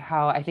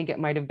how I think it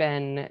might have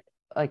been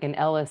like an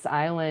Ellis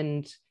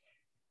Island.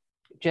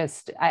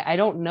 Just I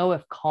don't know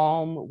if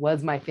Calm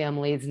was my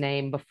family's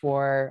name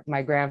before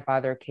my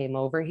grandfather came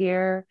over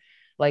here.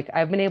 Like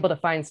I've been able to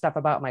find stuff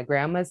about my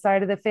grandma's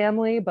side of the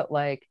family, but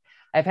like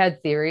I've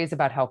had theories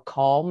about how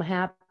Calm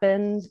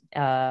happened,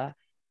 and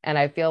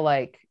I feel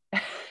like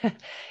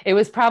it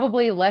was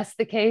probably less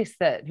the case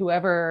that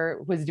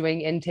whoever was doing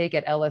intake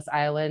at Ellis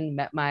Island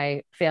met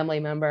my family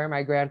member,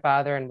 my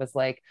grandfather, and was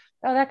like,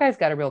 oh, that guy's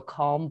got a real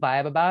calm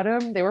vibe about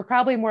him. They were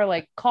probably more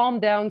like, calm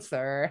down,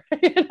 sir.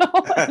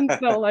 And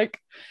so like,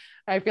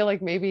 I feel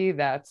like maybe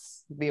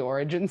that's the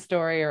origin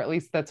story, or at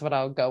least that's what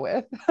I'll go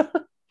with.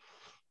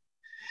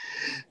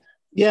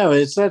 Yeah,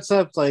 it sets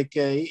up like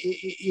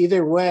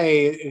either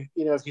way,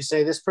 if you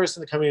say this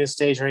person coming to the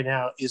stage right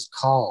now is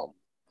calm,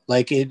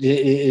 like it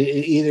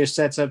either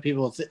sets up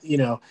people,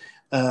 you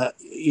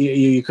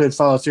could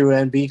follow through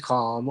and be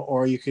calm,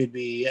 or you could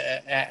be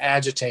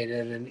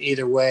agitated, and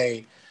either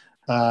way,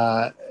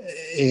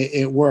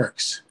 it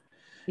works.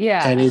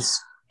 Yeah. And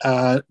it's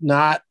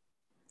not,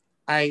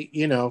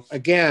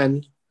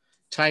 again,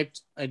 I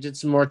did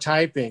some more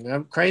typing.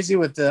 I'm crazy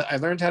I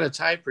learned how to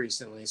type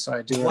recently, so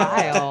I do.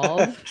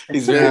 Wild.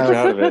 He's very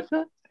proud of it.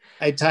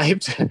 I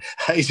typed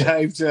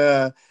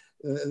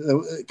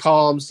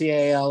Calm,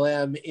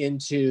 CALM,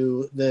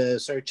 into the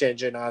search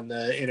engine on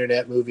the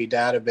Internet Movie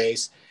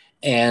Database,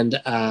 and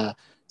the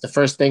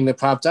first thing that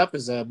popped up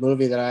is a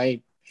movie that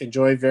I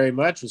enjoyed very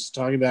much. Was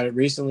talking about it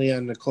recently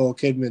on Nicole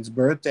Kidman's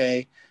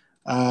birthday.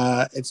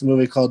 It's a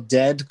movie called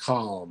Dead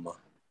Calm.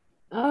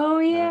 Oh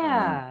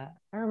yeah.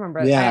 I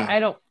remember. Yeah. I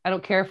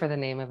don't care for the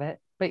name of it,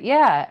 but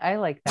yeah, I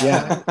like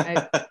that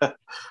one.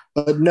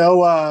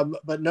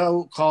 But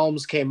no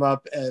Calms came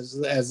up as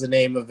the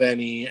name of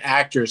any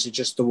actors. It's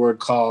just the word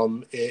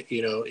calm,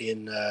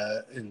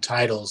 in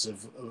titles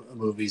of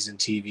movies and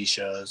TV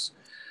shows.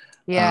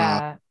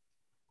 Yeah.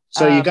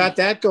 So you got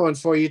that going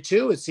for you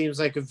too. It seems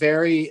like a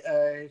very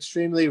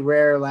extremely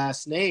rare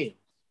last name.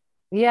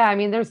 Yeah, I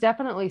mean, there's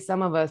definitely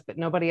some of us, but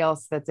nobody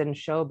else that's in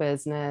show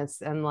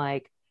business. And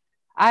like,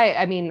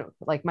 I mean,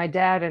 like my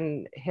dad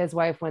and his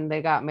wife, when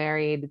they got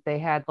married, they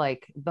had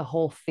like the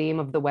whole theme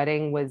of the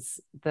wedding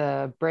was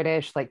the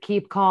British, like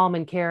keep calm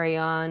and carry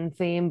on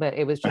theme, but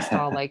it was just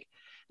all like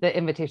the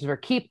invitations were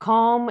keep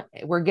calm,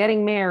 we're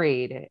getting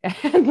married.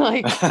 And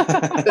like,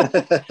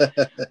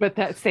 but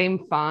that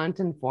same font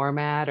and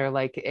format, or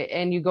like,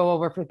 and you go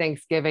over for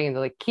Thanksgiving and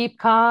they're like, keep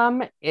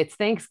calm, it's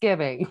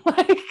Thanksgiving.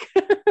 Like,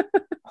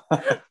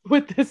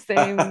 with the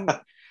same,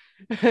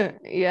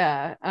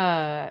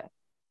 yeah.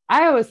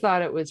 I always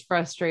thought it was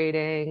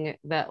frustrating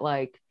that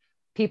like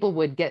people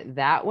would get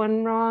that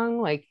one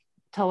wrong. Like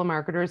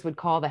telemarketers would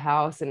call the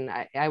house and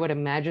I would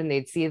imagine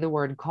they'd see the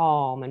word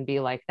calm and be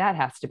like, that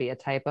has to be a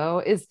typo.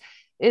 Is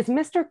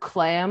Mr.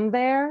 Clam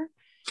there?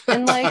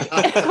 And like,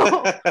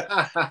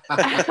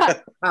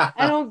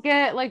 I don't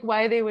get like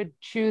why they would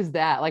choose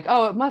that. Like,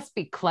 oh, it must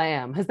be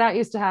Clam. Because that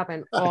used to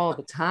happen all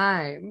the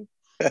time.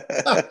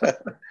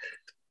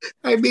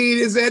 I mean,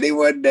 is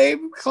anyone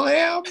named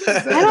Clam? Is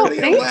that I don't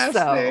really think a last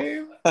so.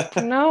 name?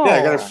 No. Yeah,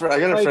 I got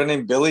a friend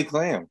named Billy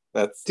Clam.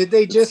 Did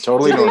they just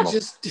totally normal.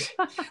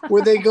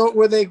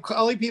 Were they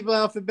calling people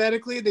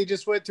alphabetically? They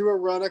just went through a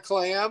run of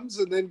clams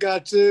and then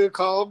got to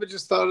call them and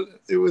just thought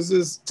it was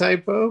this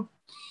typo?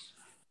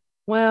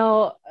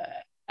 Well,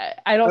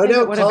 I don't think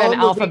it would have been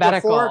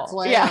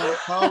alphabetical. Yeah,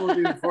 Clam would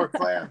be before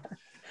Clam.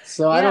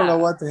 So I don't know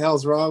what the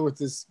hell's wrong with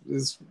this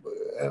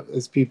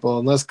people,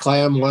 unless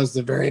Clam was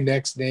the very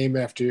next name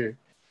after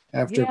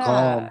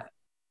Calm.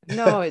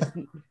 No,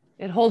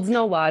 it holds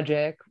no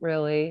logic,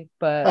 really.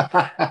 But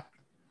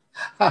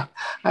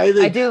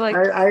I do like.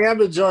 I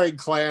am enjoying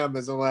Clam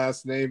as a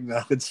last name,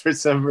 though. It's for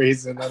some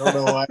reason I don't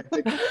know why.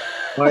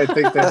 I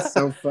think that's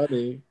so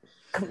funny.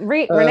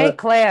 Renee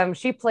Clam,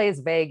 she plays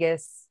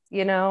Vegas.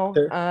 You know.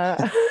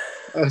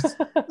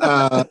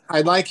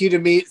 I'd like you to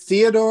meet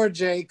Theodore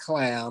J.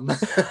 Clam.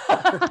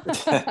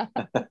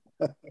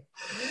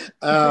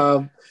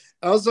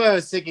 Also, I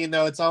was thinking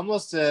though, it's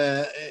almost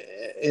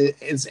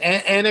is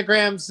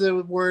anagrams the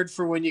word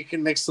for when you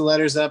can mix the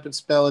letters up and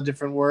spell a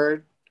different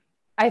word?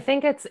 I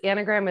think it's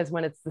anagram is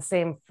when it's the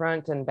same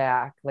front and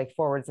back, like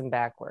forwards and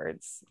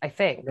backwards. I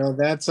think. No,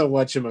 that's a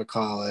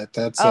whatchamacallit.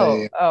 That's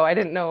I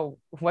didn't know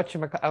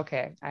whatchamacallit.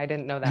 Okay, I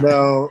didn't know that.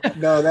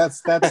 No,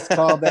 that's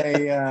called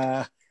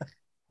a.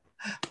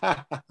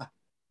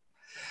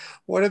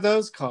 What are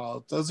those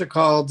called? Those are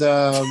called.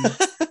 Not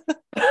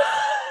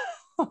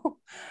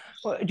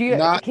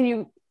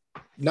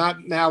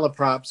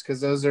malaprops,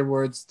 because those are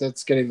words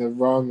that's getting the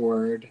wrong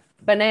word.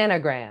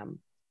 Bananagram.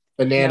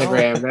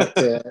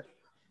 That's it.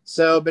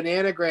 So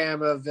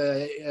bananagram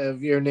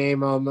of your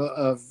name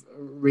of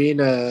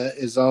Rena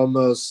is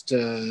almost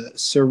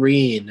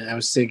serene. I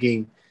was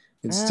thinking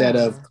instead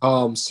of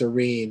calm,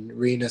 serene.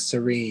 Rena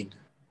Serene.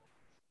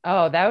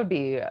 Oh, that would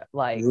be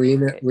like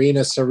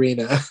Rena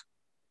Serena.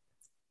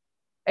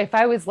 If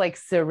I was like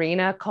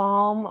Serena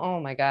Calm,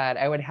 oh my God,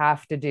 I would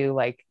have to do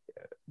like,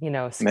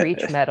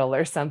 screech metal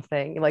or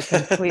something, like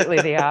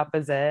completely the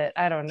opposite.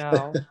 I don't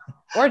know.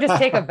 Or just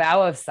take a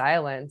vow of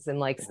silence and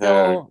like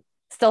still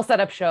set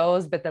up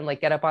shows, but then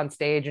like get up on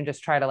stage and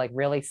just try to like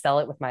really sell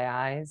it with my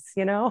eyes,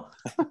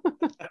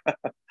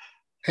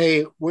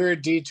 Hey, we're a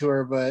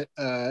detour, but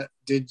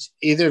did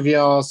either of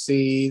y'all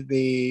see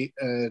the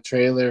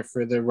trailer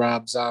for the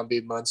Rob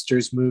Zombie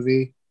Monsters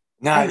movie?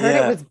 I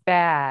heard it was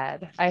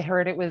bad. I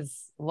heard it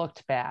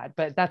looked bad,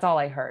 but that's all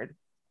I heard.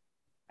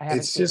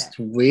 It's just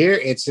weird.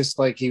 It's just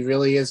like he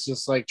really is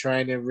just like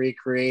trying to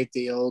recreate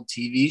the old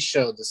TV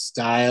show, the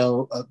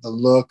style, the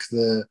look,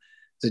 the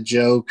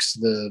jokes,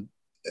 the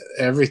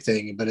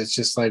everything. But it's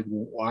just like,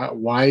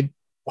 why?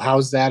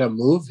 How's that a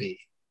movie?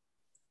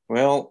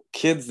 Well,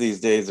 kids these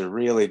days are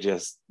really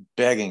just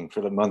begging for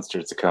the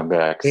Munsters to come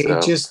back.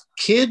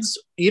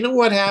 Kids. You know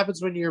what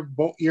happens when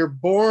you're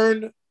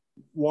born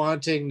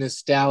wanting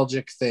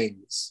nostalgic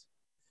things.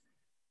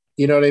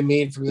 You know what I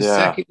mean? From the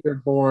second you're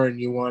born,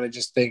 you want to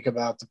just think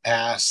about the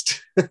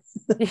past.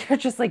 You're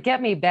just like,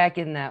 get me back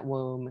in that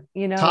womb.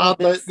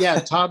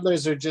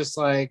 Toddlers are just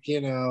like,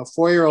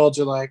 4-year-olds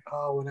are like,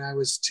 oh, when I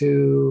was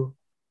 2,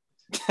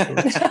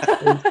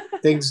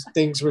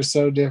 things were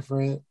so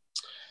different.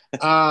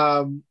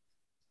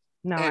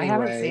 No, anyway, I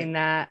haven't seen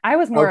that. I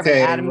was more of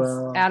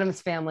an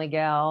Addams Family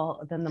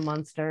gal than the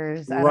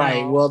Munsters.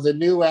 Right. Well, the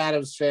new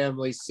Addams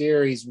Family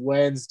series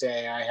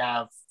Wednesday, I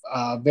have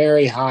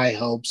very high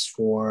hopes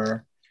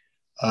for.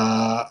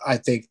 I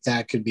think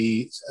that could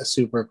be a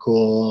super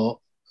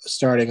cool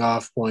starting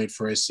off point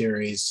for a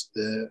series.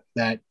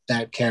 That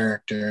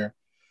character.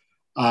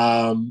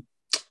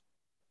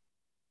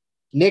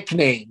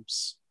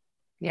 Nicknames.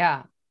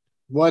 Yeah.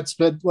 What's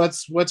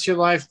your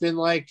life been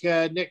like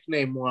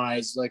nickname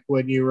wise, like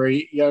when you were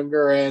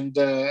younger and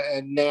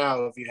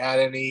now? Have you had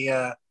any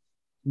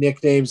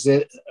nicknames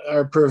that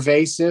are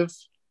pervasive?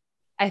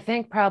 I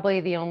think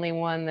probably the only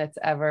one that's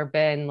ever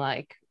been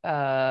like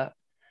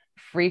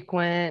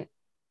frequent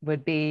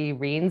would be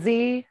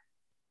Reensy.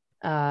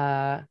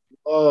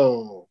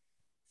 Oh,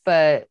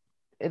 But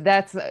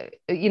that's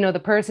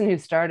the person who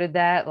started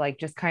that like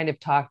just kind of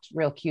talked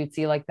real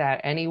cutesy like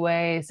that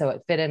anyway, so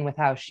it fit in with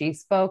how she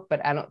spoke,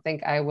 but I don't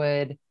think I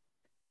would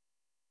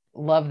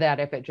love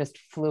that if it just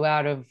flew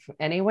out of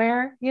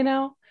anywhere.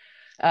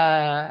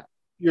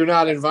 you're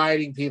not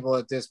inviting people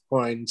at this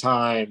point in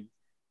time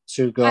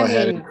to go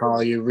ahead and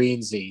call you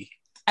Reensy.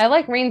 I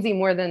like Reensy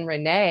more than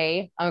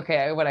Renee.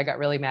 Okay, what I got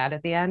really mad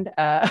at the end.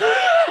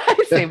 I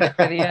saved it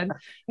for the end.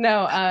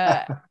 No,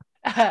 I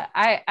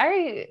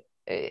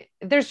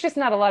there's just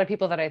not a lot of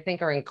people that I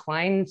think are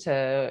inclined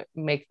to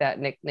make that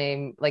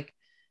nickname. Like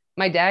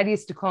my dad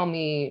used to call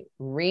me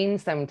Reen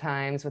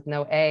sometimes with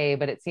no A,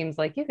 but it seems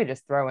like you could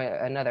just throw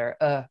another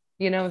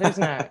there's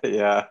not.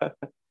 Yeah.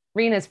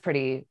 Reen is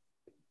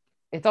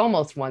it's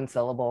almost one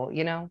syllable,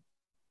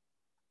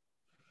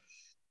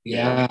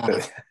 Yeah,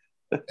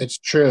 it's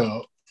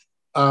true.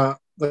 But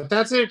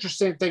that's an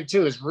interesting thing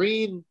too, is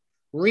Reen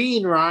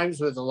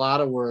rhymes with a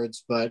lot of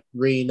words, but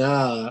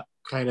Reena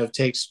kind of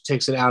takes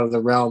it out of the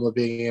realm of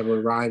being able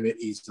to rhyme it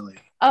easily.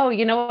 Oh,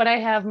 you know what I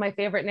have? My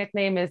favorite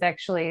nickname is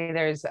actually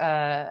there's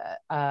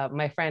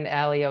my friend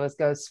Allie always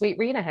goes, Sweet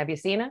Reena, have you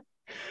seen her?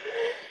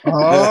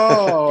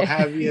 Oh,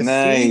 have you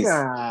Nice. seen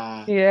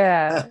her?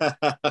 Yeah.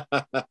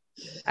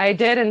 I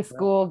did in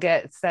school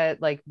get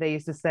said, like they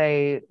used to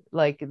say,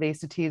 like they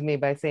used to tease me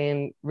by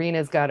saying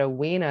Reena's got a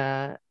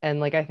weena, and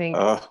like I think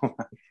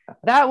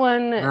that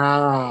one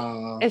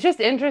it's just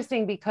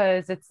interesting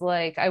because it's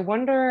like I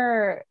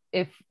wonder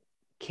if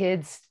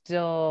kids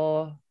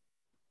still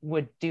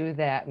would do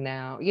that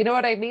now, you know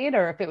what I mean,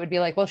 or if it would be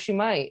like, well, she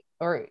might,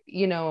 or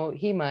he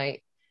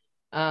might.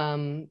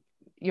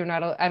 You're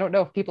not, I don't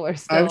know if people are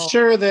still. I'm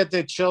sure that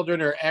the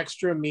children are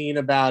extra mean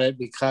about it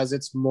because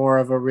it's more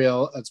of a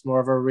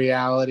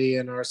reality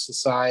in our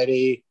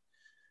society.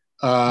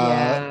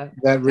 That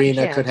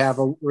Reena could have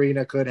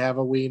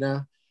a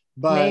weena,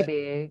 but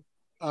maybe.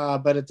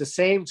 But at the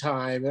same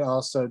time, it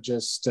also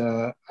just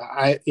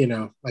I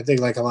think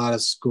like a lot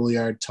of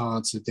schoolyard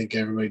taunts, I think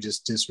everybody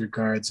just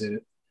disregards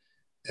it,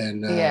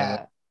 and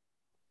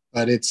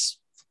but it's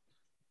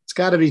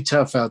got to be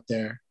tough out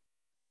there.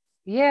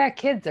 Yeah,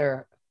 kids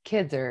are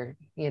I'm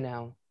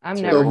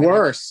it's never the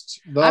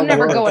worst. I'm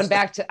never going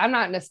back to. I'm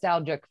not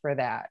nostalgic for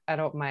that. I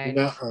don't mind.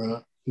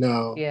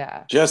 No.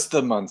 Yeah. Just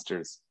the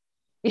Munsters.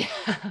 Yeah.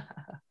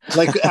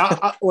 Like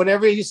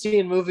whenever you see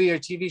a movie or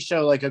TV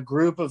show, like a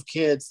group of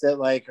kids that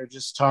like are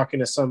just talking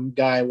to some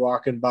guy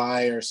walking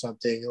by or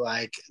something,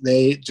 like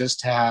they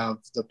just have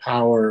the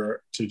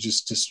power to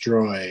just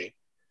destroy.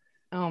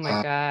 Oh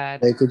my God.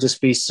 They could just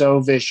be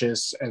so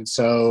vicious and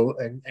so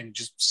and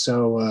just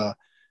so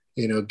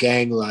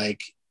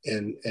gang-like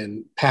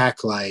and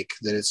pack-like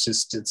that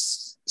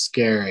it's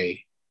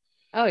scary.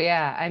 Oh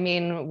yeah. I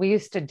mean, we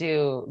used to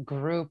do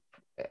group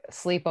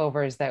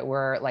sleepovers that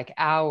were like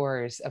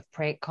hours of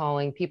prank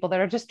calling people that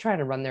are just trying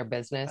to run their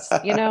business,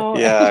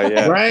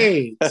 Yeah.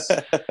 Right.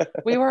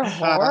 We were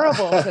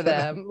horrible to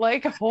them,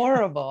 like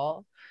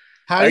horrible.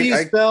 How do you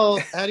spell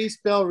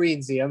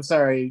Reensy? I'm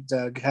sorry,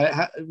 Doug.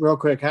 Real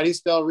quick, how do you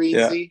spell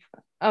Reensy?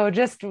 Yeah. Oh,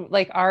 just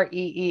like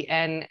REENSIE,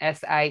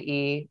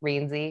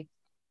 Reensy.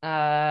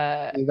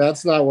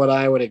 That's not what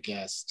I would have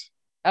guessed.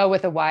 Oh,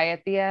 with a Y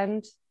at the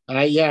end?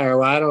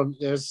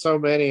 There's so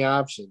many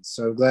options.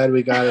 So glad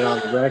we got it on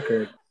the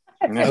record.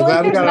 I'm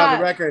glad we got it on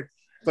the record.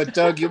 But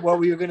Doug, what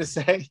were you going to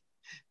say?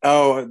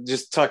 Oh,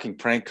 just talking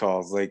prank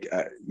calls. Like,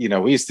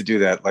 we used to do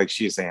that, like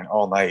she was saying,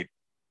 all night,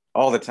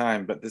 all the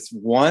time. But this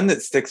one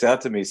that sticks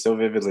out to me so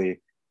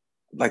vividly,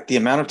 like the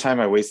amount of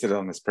time I wasted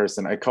on this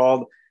person. I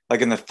called,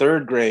 like in the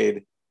third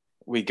grade,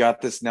 we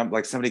got this number,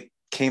 like somebody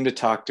came to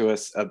talk to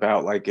us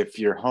about like if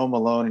you're home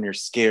alone and you're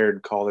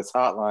scared, call this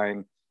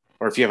hotline,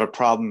 or if you have a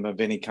problem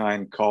of any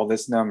kind, call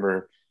this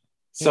number.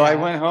 So I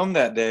went home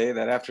that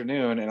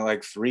afternoon, and at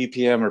like 3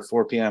 p.m. or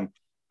 4 p.m.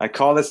 I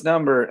call this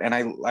number and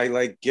I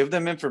like give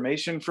them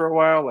information for a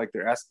while, like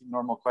they're asking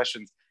normal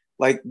questions,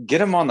 like get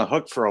them on the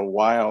hook for a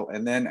while,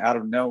 and then out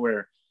of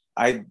nowhere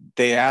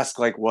they ask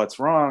like what's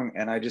wrong,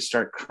 and I just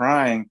start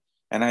crying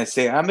and I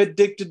say I'm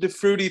addicted to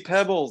Fruity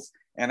Pebbles,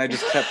 and I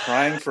just kept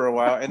crying for a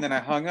while, and then I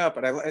hung up,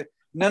 and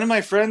none of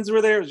my friends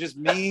were there. It was just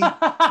me.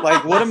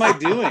 Like, what am I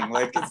doing?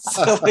 Like, it's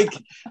so, like,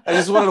 I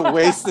just wanted to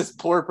waste this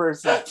poor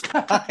person's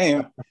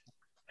time.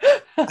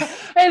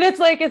 And it's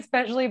like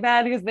especially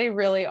bad because they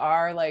really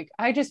are like,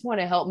 I just want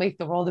to help make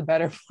the world a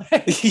better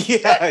place.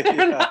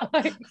 You're not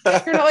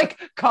like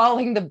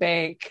calling the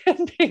bank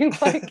and being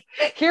like,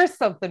 here's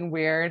something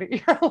weird.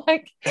 You're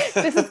like,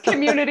 this is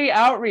community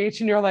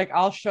outreach, and you're like,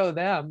 I'll show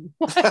them.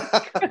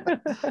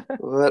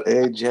 What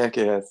a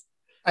jackass.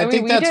 I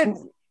think that's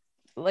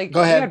like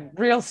Go we ahead. had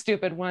real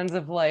stupid ones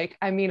of like,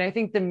 I mean, I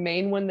think the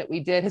main one that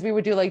we did is we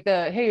would do like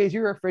hey, is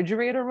your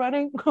refrigerator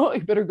running? Oh,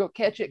 you better go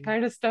catch it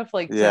kind of stuff,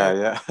 like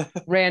Yeah.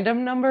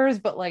 random numbers.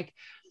 But like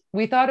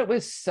we thought it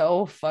was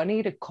so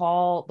funny to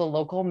call the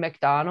local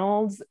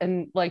McDonald's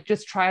and like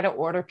just try to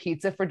order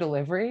pizza for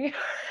delivery.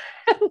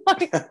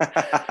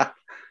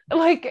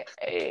 like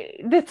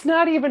it's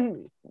not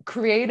even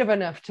creative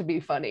enough to be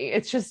funny.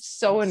 It's just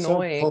so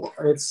annoying.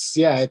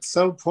 It's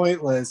so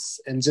pointless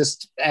and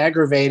just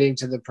aggravating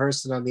to the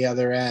person on the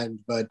other end.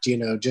 But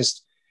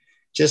just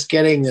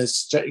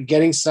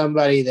getting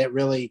somebody that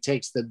really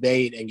takes the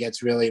bait and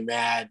gets really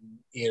mad,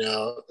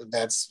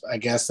 I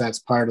guess that's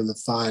part of the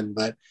fun.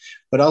 But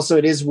also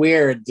it is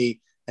weird.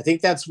 I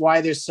think that's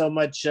why there's so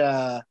much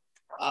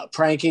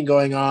pranking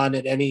going on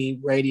at any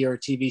radio or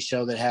TV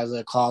show that has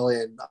a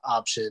call-in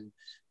option,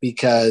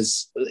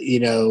 because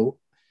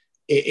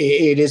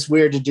it is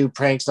weird to do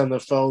pranks on the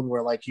phone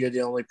where like you're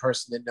the only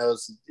person that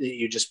knows that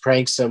you just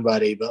pranked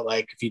somebody. But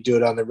like if you do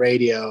it on the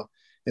radio,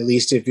 at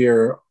least if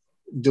you're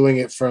doing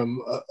it from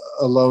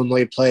a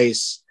lonely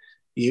place,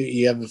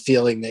 you have a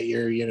feeling that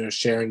you're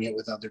sharing it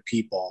with other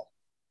people.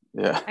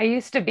 Yeah. I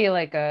used to be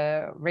like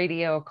a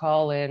radio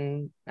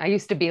call-in. I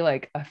used to be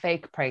like a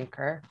fake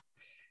pranker.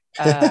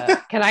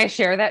 Can I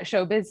share that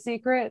showbiz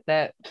secret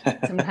that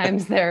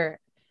sometimes they're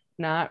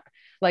not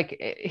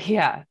like,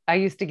 yeah, I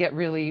used to get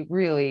really,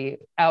 really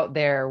out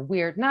there,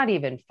 weird, not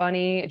even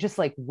funny, just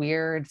like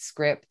weird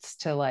scripts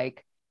to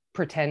like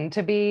pretend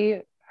to be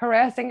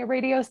harassing a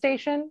radio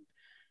station.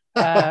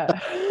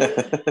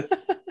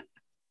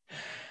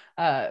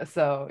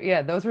 So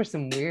yeah, those were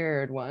some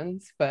weird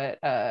ones, but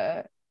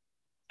I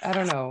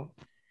don't know.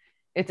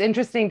 It's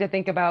interesting to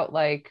think about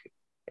like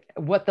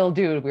what they'll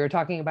do. We were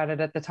talking about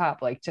it at the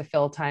top, like to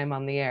fill time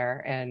on the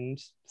air. And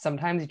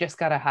sometimes you just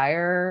got to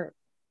hire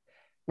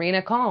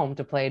Rena Calm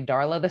to play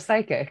Darla the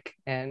Psychic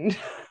and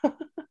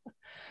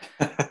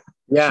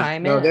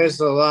there's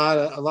a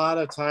lot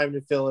of time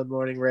to fill in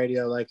morning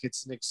radio. Like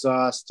it's an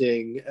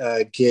exhausting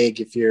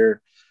gig if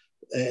you're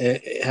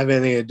have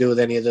anything to do with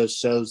any of those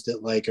shows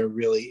that like are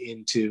really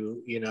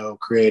into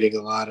creating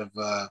a lot of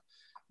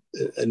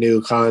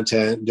new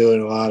content,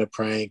 doing a lot of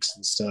pranks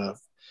and stuff.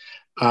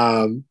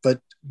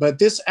 But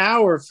this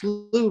hour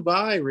flew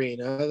by,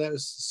 Rena. That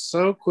was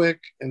so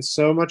quick and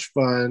so much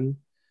fun.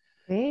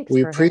 Thanks.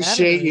 We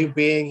appreciate you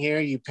being here.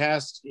 You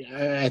passed,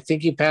 I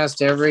think you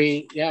passed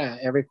every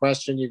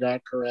question you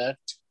got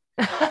correct.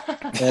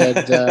 And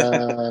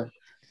I'm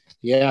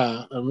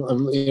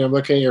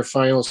looking at your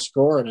final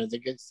score, and I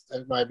think it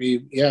might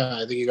be,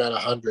 I think you got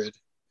 100.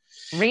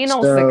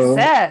 Renal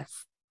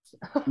success.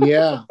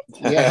 Yeah.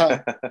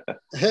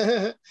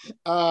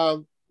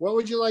 What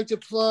would you like to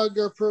plug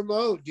or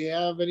promote? Do you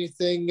have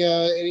anything,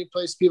 any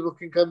place people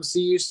can come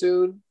see you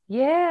soon?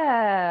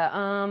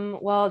 Yeah.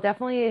 Well,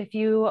 definitely if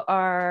you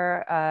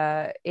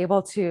are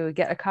able to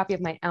get a copy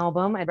of my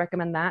album, I'd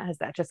recommend that, as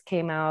that just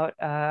came out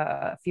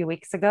a few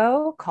weeks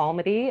ago,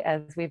 Calmity,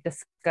 as we've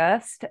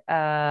discussed.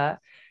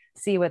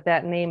 See what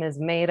that name is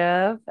made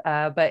of.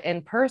 But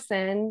in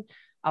person,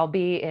 I'll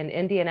be in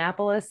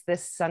Indianapolis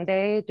this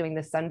Sunday doing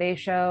the Sunday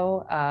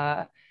show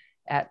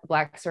at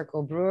Black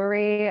Circle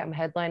Brewery. I'm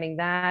headlining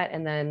that.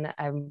 And then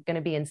I'm going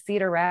to be in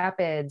Cedar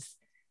Rapids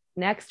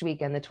next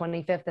weekend, the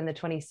 25th and the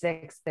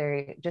 26th.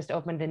 They just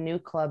opened a new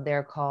club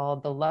there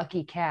called the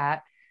Lucky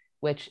Cat,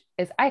 which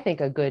is, I think,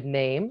 a good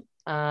name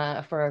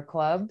for a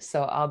club.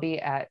 So I'll be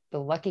at the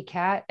Lucky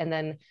Cat. And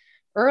then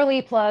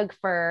early plug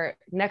for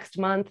next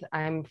month,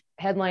 I'm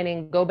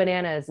headlining Go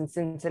Bananas in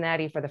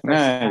Cincinnati for the first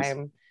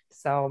time.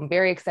 So I'm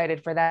very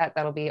excited for that.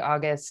 That'll be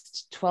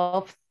August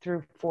 12th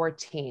through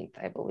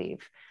 14th, I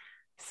believe.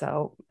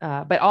 So,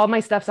 but all my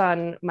stuff's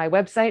on my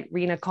website,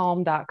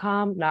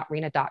 renacalm.com, not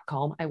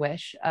rena.calm, I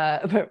wish,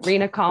 but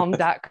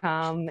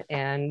renacalm.com.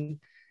 And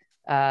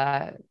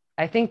I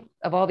think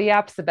of all the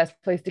apps, the best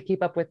place to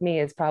keep up with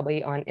me is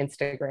probably on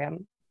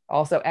Instagram,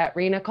 also at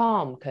Rena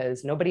Calm,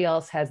 because nobody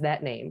else has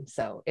that name.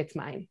 So it's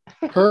mine.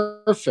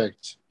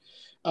 Perfect.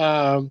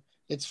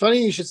 It's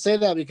funny you should say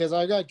that, because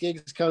I got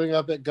gigs coming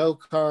up at Go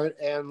Kart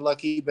and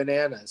Lucky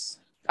Bananas.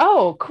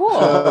 Oh,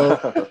 cool.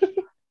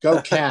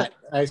 Go Cat.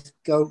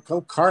 Go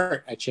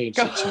Kart. I changed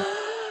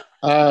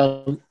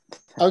it.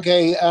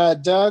 Okay,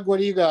 Doug, what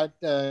do you got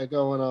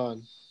going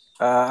on?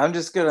 I'm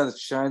just gonna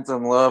shine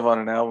some love on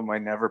an album I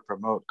never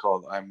promote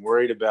called "I'm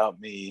Worried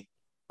About Me"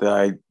 that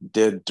I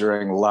did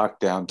during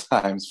lockdown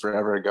times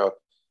forever ago.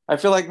 I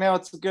feel like now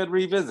it's a good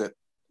revisit.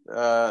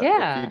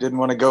 If you didn't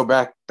want to go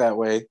back that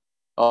way,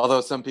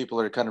 although some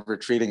people are kind of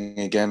retreating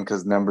again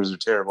because numbers are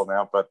terrible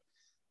now. But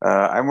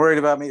I'm worried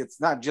about me.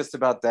 It's not just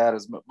about that,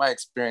 as my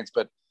experience,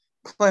 but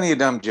plenty of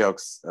dumb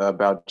jokes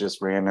about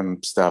just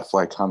random stuff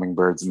like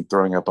hummingbirds and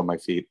throwing up on my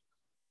feet.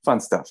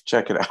 Fun stuff.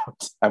 Check it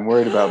out. I'm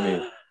worried about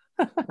me.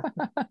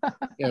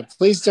 Yeah,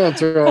 please don't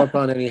throw up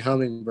on any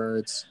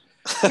hummingbirds.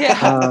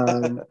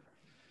 Yeah.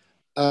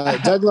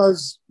 Doug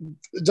Loves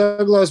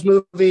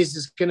Movies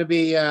is going to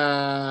be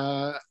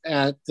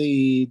at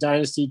the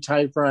Dynasty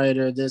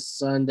Typewriter this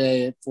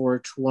Sunday at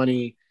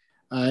 4:20.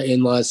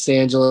 in Los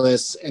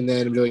Angeles, and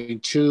then I'm doing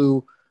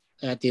 2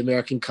 at the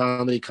American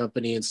Comedy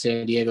Company in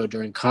San Diego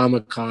during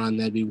Comic-Con.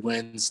 That'd be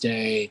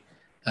Wednesday,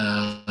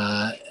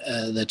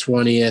 the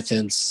 20th,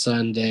 and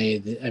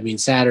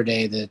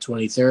Saturday, the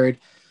 23rd.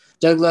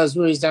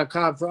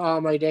 DougLovesMovies.com for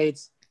all my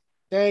dates.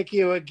 Thank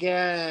you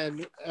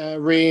again,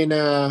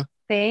 Rena.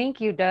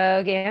 Thank you,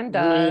 Doug and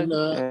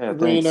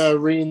Doug. Rena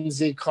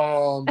Reenzy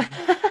Calm.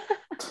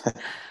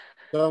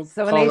 Don't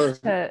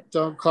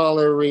call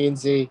her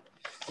Reenzy.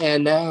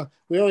 And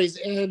we always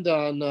end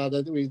on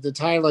the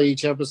title of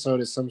each episode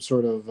is some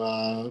sort of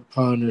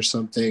pun or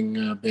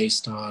something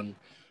based on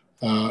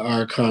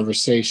our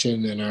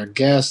conversation and our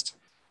guest.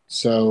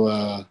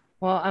 So,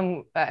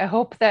 well, I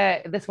hope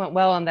that this went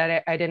well and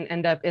that I didn't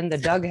end up in the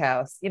Doug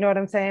house. You know what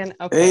I'm saying?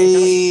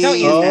 Okay, don't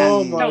use that.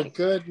 Oh my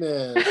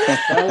goodness,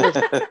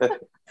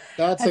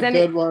 that's a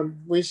good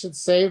one. We should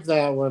save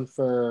that one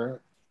for.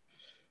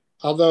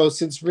 Although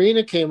since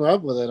Rena came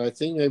up with it, I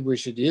think maybe we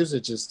should use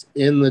it just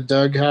in the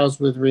Doug house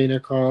with Rena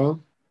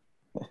Calm.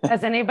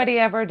 Has anybody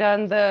ever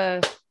done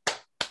the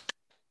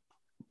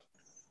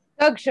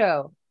Doug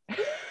show?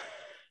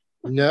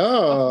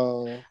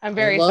 No. I'm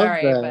very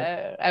sorry,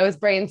 but I was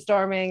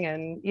brainstorming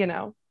and,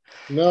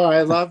 No,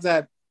 I love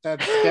that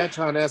sketch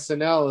on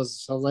SNL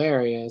is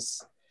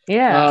hilarious.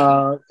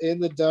 Yeah. In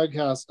the Doug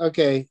house.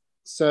 Okay,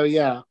 so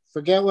yeah,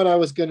 forget what I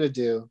was going to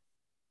do.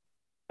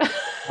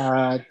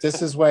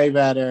 This is way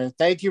better.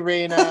 Thank you,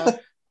 Rena.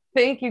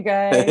 Thank you,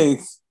 guys.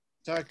 Thanks.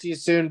 Talk to you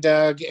soon,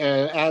 Doug.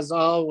 As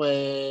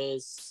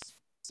always,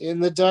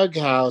 in the Doug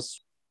house.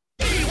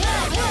 Got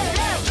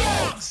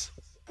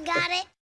it.